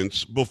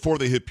treatments before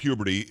they hit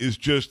puberty is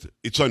just,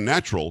 it's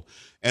unnatural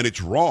and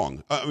it's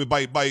wrong. I mean,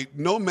 by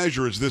no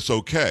measure is this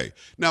okay.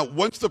 Now,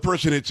 once the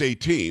person hits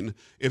 18,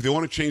 if they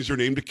want to change their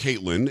name to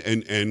Caitlin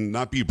and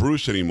not be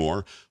Bruce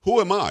anymore,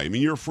 who am I? I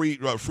mean, you're a free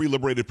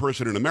liberated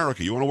person in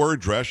America. You want to wear a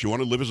dress, you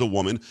want to live as a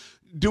woman,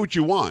 do what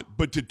you want.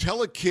 But to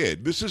tell a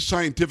kid, this is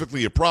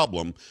scientifically a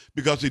problem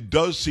because it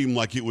does seem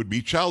like it would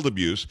be child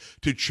abuse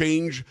to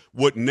change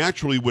what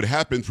naturally would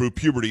happen through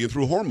puberty and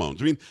through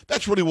hormones. I mean,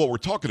 that's really what we're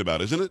talking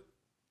about, isn't it?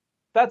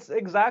 That's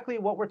exactly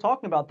what we're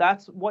talking about.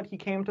 That's what he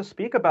came to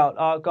speak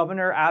about.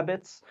 Governor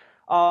Abbott's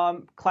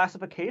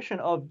classification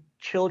of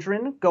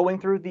children going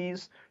through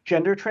these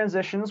gender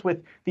transitions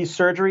with these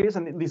surgeries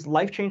and these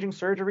life-changing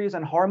surgeries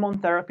and hormone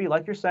therapy,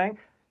 like you're saying.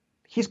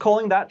 He's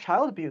calling that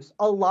child abuse.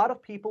 A lot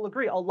of people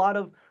agree. A lot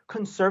of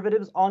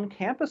conservatives on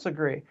campus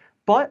agree.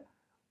 But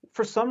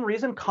for some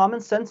reason, common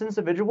sense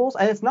individuals,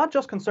 and it's not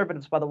just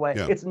conservatives, by the way,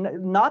 it's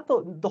not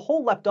the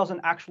whole left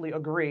doesn't actually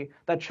agree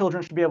that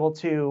children should be able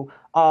to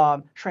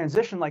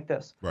transition like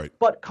this. Right.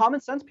 But common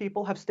sense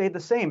people have stayed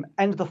the same.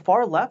 And the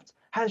far left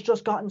has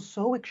just gotten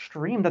so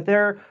extreme that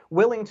they're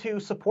willing to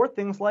support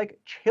things like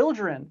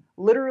children,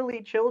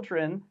 literally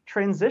children,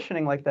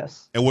 transitioning like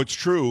this. And what's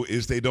true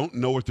is they don't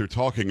know what they're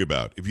talking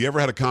about. If you ever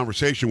had a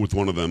conversation with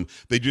one of them,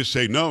 they just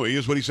say, no, he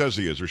is what he says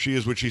he is, or she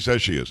is what she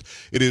says she is.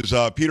 It is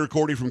Peter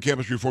Cordy from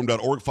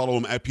campusreform.org. Follow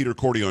him at Peter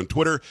Cordy on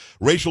Twitter.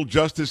 Racial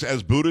Justice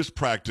as Buddhist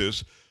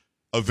Practice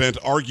event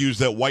argues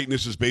that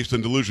whiteness is based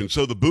on delusion.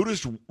 So the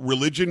Buddhist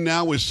religion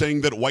now is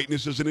saying that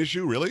whiteness is an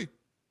issue, really?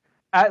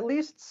 At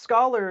least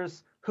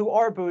scholars who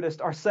are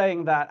Buddhist are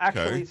saying that.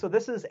 Actually, Okay. So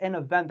this is an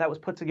event that was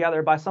put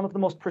together by some of the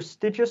most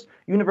prestigious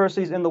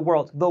universities in the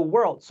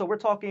world. So we're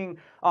talking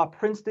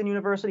Princeton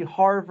University,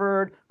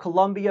 Harvard,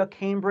 Columbia,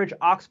 Cambridge,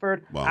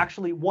 Oxford. Wow.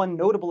 Actually, one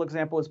notable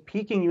example is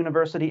Peking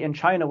University in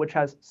China, which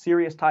has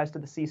serious ties to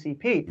the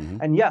CCP. Mm-hmm.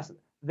 And yes,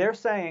 they're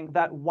saying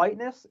that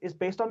whiteness is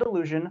based on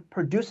delusion,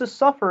 produces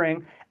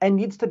suffering, and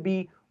needs to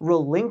be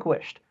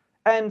relinquished.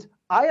 And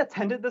I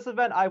attended this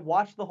event. I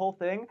watched the whole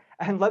thing.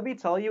 And let me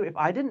tell you, if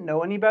I didn't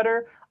know any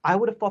better, I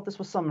would have thought this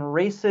was some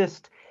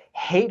racist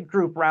hate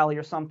group rally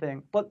or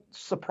something. But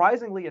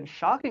surprisingly and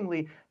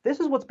shockingly, this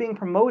is what's being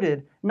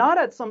promoted, not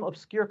at some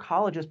obscure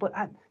colleges, but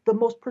at the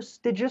most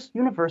prestigious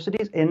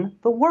universities in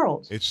the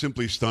world. It's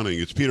simply stunning.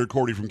 It's Peter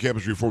Cordy from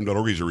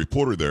campusreform.org. He's a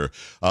reporter there.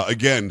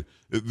 Again,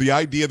 the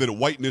idea that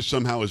whiteness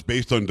somehow is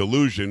based on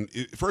delusion,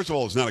 first of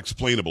all, it's not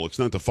explainable. It's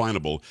not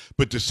definable.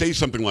 But to say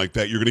something like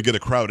that, you're going to get a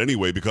crowd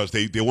anyway because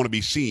they want to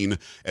be seen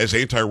as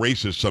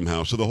anti-racist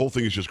somehow. So the whole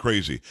thing is just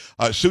crazy.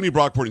 SUNY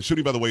Brockport, and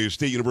SUNY, by the way, is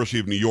State University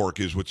of New York,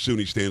 is what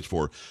SUNY stands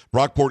for.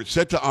 Brockport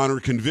set to honor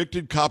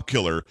convicted cop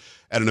killer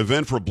at an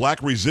event for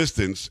black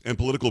resistance and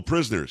political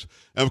prisoners.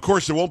 And of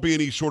course, there won't be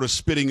any sort of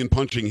spitting and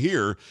punching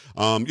here.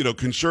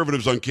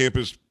 Conservatives on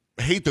campus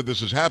hate that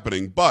this is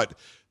happening, but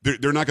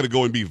they're not going to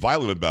go and be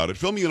violent about it.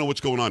 Fill me in on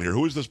what's going on here.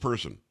 Who is this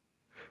person?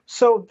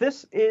 So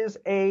this is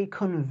a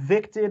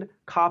convicted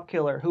cop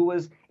killer who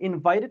was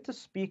invited to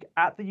speak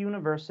at the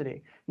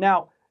university.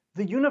 Now,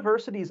 the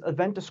university's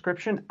event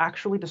description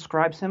actually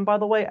describes him, by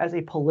the way, as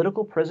a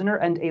political prisoner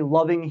and a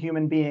loving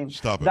human being.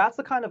 Stop it. That's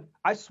the kind of,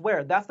 I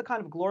swear, that's the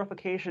kind of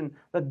glorification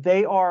that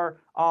they are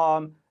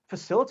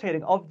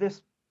facilitating of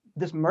this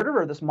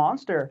murderer, this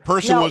monster.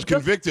 Person was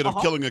convicted of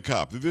killing a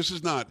cop. This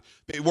is not,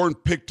 they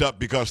weren't picked up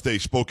because they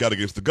spoke out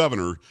against the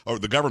governor or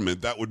the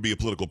government. That would be a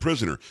political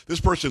prisoner.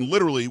 This person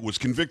literally was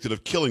convicted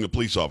of killing a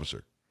police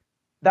officer.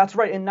 That's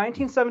right. In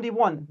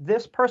 1971,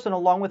 this person,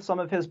 along with some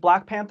of his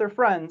Black Panther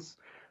friends,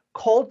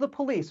 called the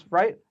police,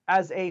 right,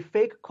 as a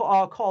fake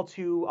call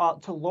to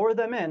lure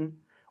them in.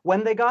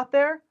 When they got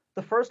there,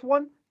 the first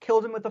one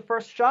killed him with the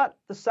first shot.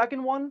 The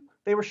second one,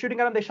 they were shooting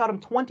at him. They shot him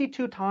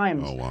 22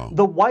 times. Oh, wow.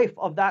 The wife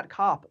of that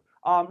cop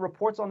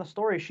reports on the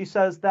story. She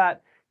says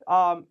that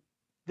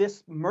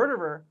this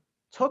murderer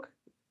took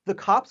the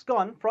cop's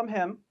gun from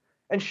him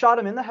and shot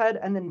him in the head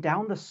and then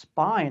down the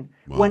spine.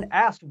 Wow. When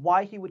asked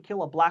why he would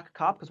kill a black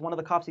cop, because one of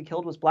the cops he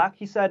killed was black,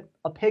 he said,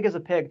 a pig is a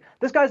pig.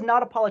 This guy's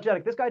not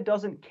apologetic. This guy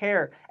doesn't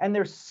care. And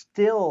they're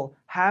still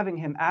having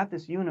him at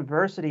this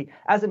university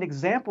as an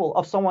example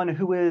of someone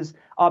who is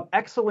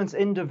excellence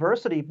in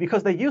diversity,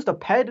 because they used a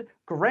PED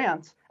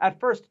grant at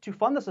first to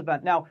fund this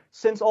event. Now,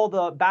 since all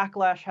the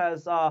backlash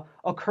has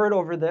occurred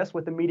over this,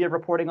 with the media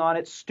reporting on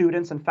it,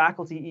 students and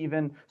faculty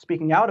even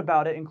speaking out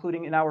about it,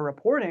 including in our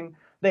reporting,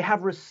 they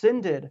have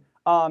rescinded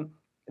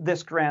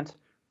this grant,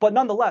 but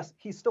nonetheless,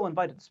 he's still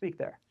invited to speak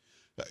there.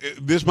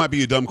 This might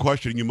be a dumb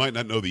question. You might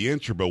not know the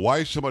answer, but why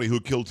is somebody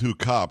who killed two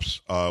cops,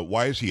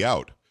 why is he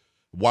out?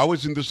 Why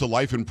wasn't this a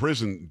life in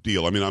prison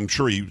deal? I mean, I'm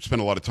sure he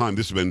spent a lot of time.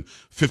 This has been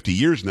 50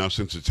 years now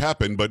since it's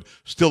happened, but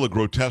still a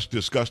grotesque,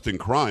 disgusting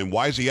crime.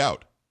 Why is he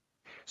out?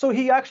 So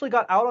he actually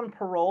got out on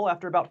parole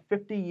after about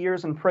 50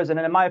 years in prison.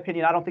 And in my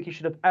opinion, I don't think he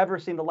should have ever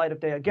seen the light of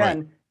day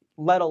again,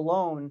 let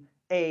alone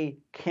a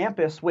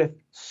campus with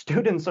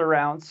students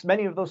around.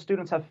 Many of those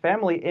students have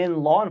family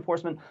in law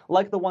enforcement,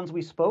 like the ones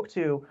we spoke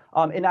to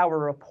in our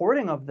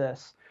reporting of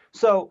this.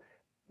 So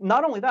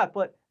not only that,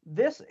 but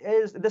this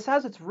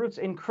has its roots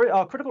in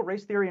critical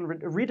race theory and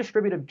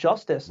redistributive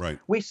justice. Right.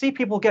 We see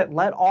people get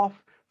let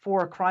off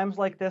for crimes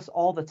like this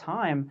all the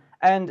time,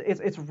 and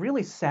it's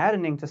really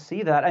saddening to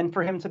see that, and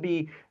for him to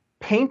be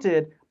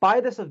painted by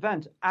this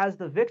event as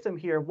the victim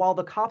here, while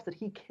the cops that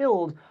he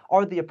killed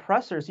are the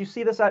oppressors. You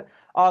see this at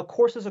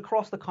courses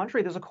across the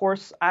country. There's a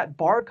course at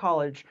Bard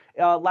College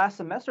last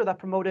semester that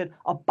promoted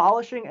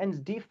abolishing and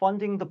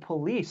defunding the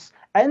police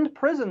and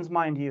prisons,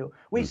 mind you.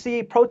 We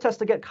see protests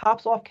to get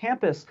cops off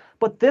campus.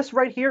 But this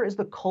right here is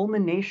the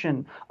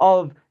culmination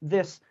of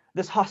this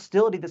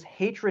hostility, this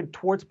hatred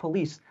towards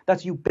police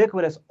that's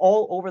ubiquitous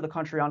all over the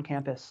country on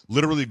campus.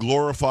 Literally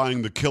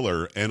glorifying the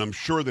killer, and I'm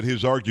sure that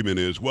his argument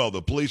is, well,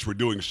 the police were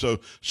doing so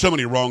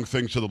many wrong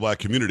things to the black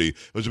community.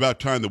 It was about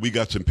time that we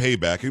got some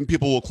payback, and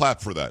people will clap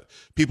for that.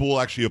 People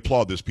will actually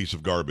applaud this piece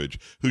of garbage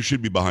who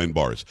should be behind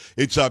bars.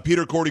 It's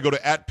Peter Cordy. Go to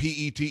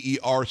 @PeterCordy.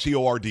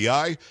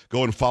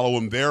 Go and follow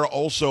him there.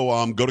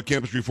 Also, go to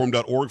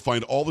campusreform.org.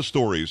 Find all the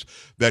stories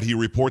that he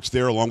reports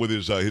there along with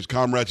his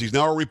comrades. He's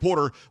now a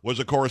reporter, was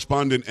a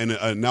correspondent,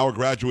 and now a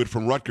graduate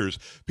from Rutgers.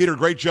 Peter,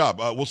 great job.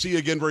 We'll see you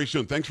again very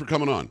soon. Thanks for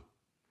coming on.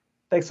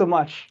 Thanks so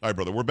much. All right,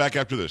 brother. We're back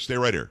after this. Stay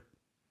right here.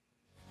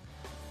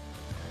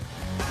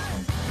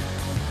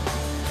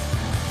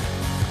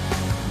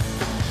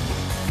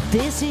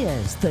 This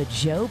is the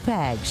Joe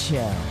Pags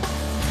Show.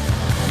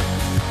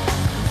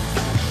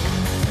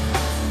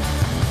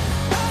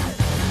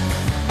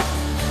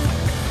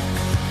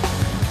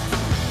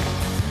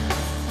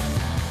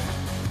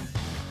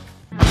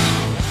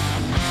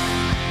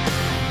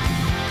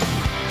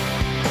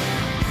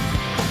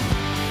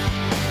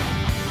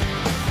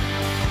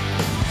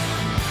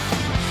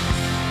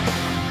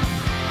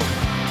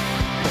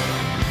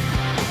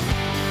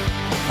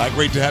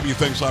 Great to have you.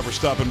 Thanks a lot for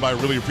stopping by.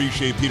 Really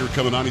appreciate Peter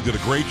coming on. He did a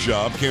great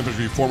job. Campus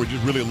Reform, we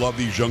just really love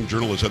these young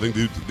journalists. I think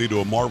they do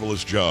a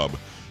marvelous job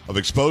of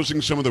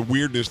exposing some of the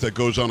weirdness that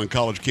goes on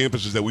college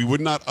campuses that we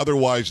would not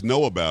otherwise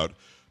know about.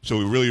 So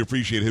we really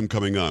appreciate him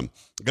coming on.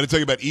 I got to tell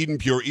you about Eden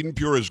Pure. Eden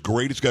Pure is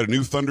great. It's got a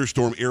new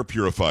Thunderstorm air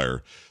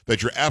purifier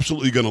that you're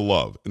absolutely going to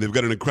love. And they've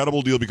got an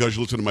incredible deal because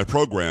you listen to my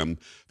program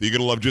that you're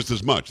going to love just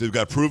as much. They've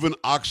got proven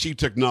Oxy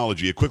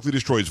technology. It quickly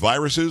destroys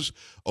viruses,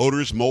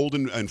 odors, mold,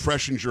 and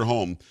freshens your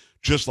home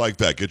just like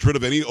that. Gets rid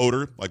of any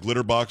odor like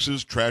litter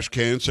boxes, trash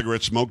cans,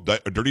 cigarette smoke,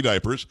 dirty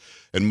diapers,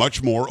 and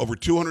much more. Over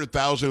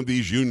 200,000 of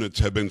these units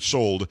have been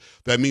sold.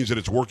 That means that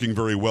it's working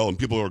very well, and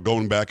people are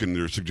going back and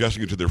they're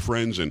suggesting it to their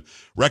friends and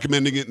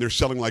recommending it, and they're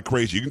selling like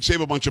crazy. You can save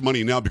a bunch of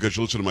money now because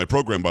you listen to my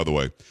program, by the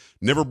way.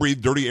 Never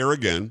breathe dirty air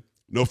again.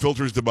 No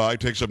filters to buy,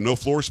 takes up no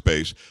floor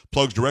space,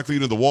 plugs directly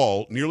into the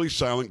wall, nearly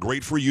silent,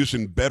 great for use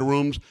in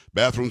bedrooms,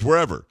 bathrooms,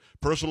 wherever.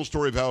 Personal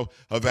story of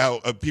how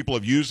people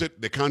have used it.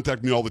 They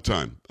contact me all the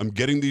time. I'm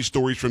getting these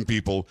stories from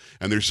people,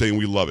 and they're saying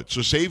we love it.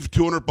 So save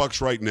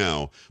 $200 right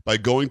now by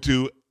going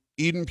to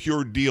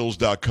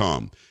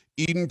EdenPureDeals.com.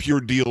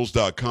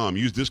 EdenPureDeals.com.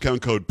 Use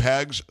discount code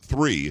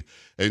PAGS3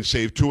 and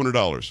save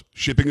 $200.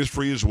 Shipping is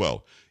free as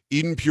well.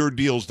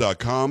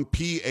 EdenPureDeals.com,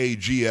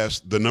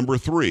 PAGS, the number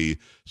 3.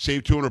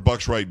 Save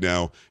 $200 right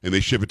now, and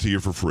they ship it to you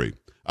for free.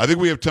 I think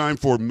we have time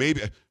for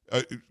maybe,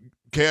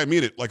 Kay, I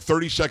mean it, like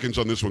 30 seconds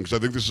on this one because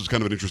I think this is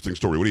kind of an interesting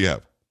story. What do you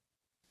have?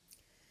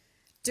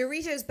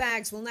 Doritos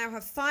bags will now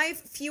have 5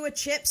 fewer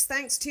chips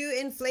thanks to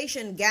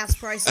inflation. Gas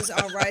prices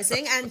are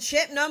rising and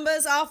chip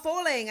numbers are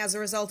falling as a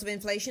result of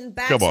inflation.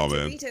 Bags of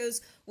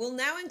Doritos will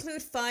now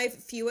include 5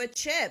 fewer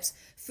chips.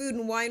 Food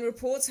and Wine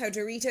reports how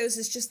Doritos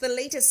is just the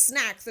latest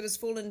snack that has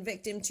fallen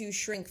victim to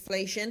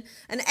shrinkflation,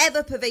 an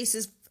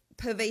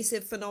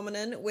ever-pervasive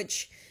phenomenon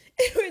which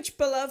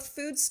beloved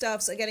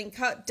foodstuffs are getting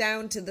cut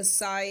down in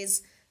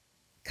size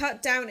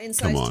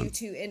due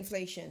to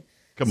inflation.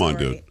 Come on,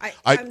 dude.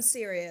 I'm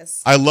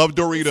serious. I love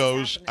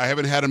Doritos. I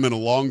haven't had them in a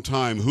long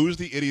time. Who's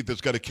the idiot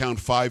that's got to count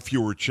 5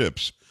 fewer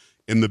chips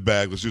in the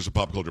bag? Let's do some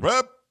pop culture.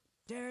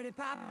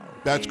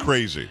 That's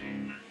crazy.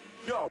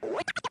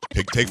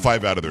 Take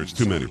 5 out of there. It's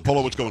too many.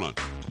 Polo, what's going on?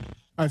 All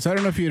right, so I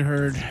don't know if you'd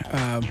heard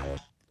a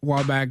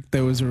while back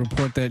there was a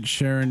report that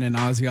Sharon and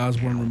Ozzy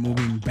Osbourne were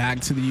moving back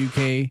to the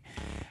UK.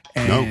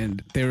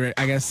 And they were,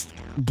 I guess,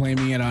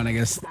 blaming it on,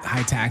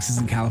 high taxes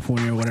in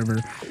California or whatever.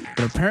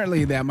 But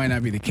apparently that might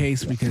not be the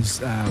case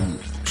because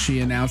she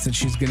announced that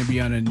she's going to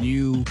be on a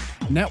new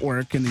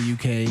network in the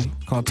UK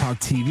called Talk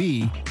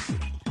TV.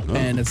 Oh.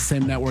 And it's the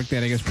same network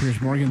that I guess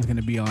Piers Morgan's going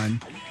to be on.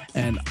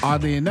 And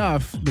oddly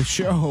enough, the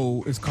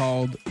show is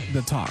called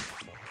The Talk,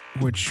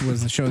 which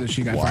was the show that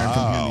she got fired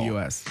from here in the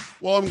U.S.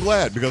 Well, I'm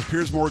glad because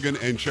Piers Morgan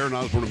and Sharon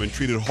Osbourne have been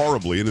treated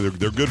horribly, and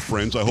they're good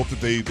friends. I hope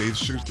that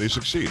they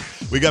succeed.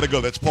 We got to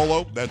go. That's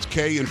Polo. That's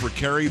Kay. And for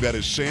Carrie, that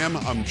is Sam.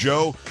 I'm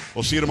Joe.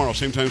 We'll see you tomorrow.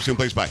 Same time, same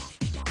place. Bye.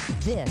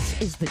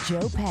 This is the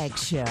Joe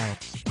Pags Show.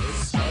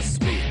 This must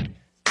be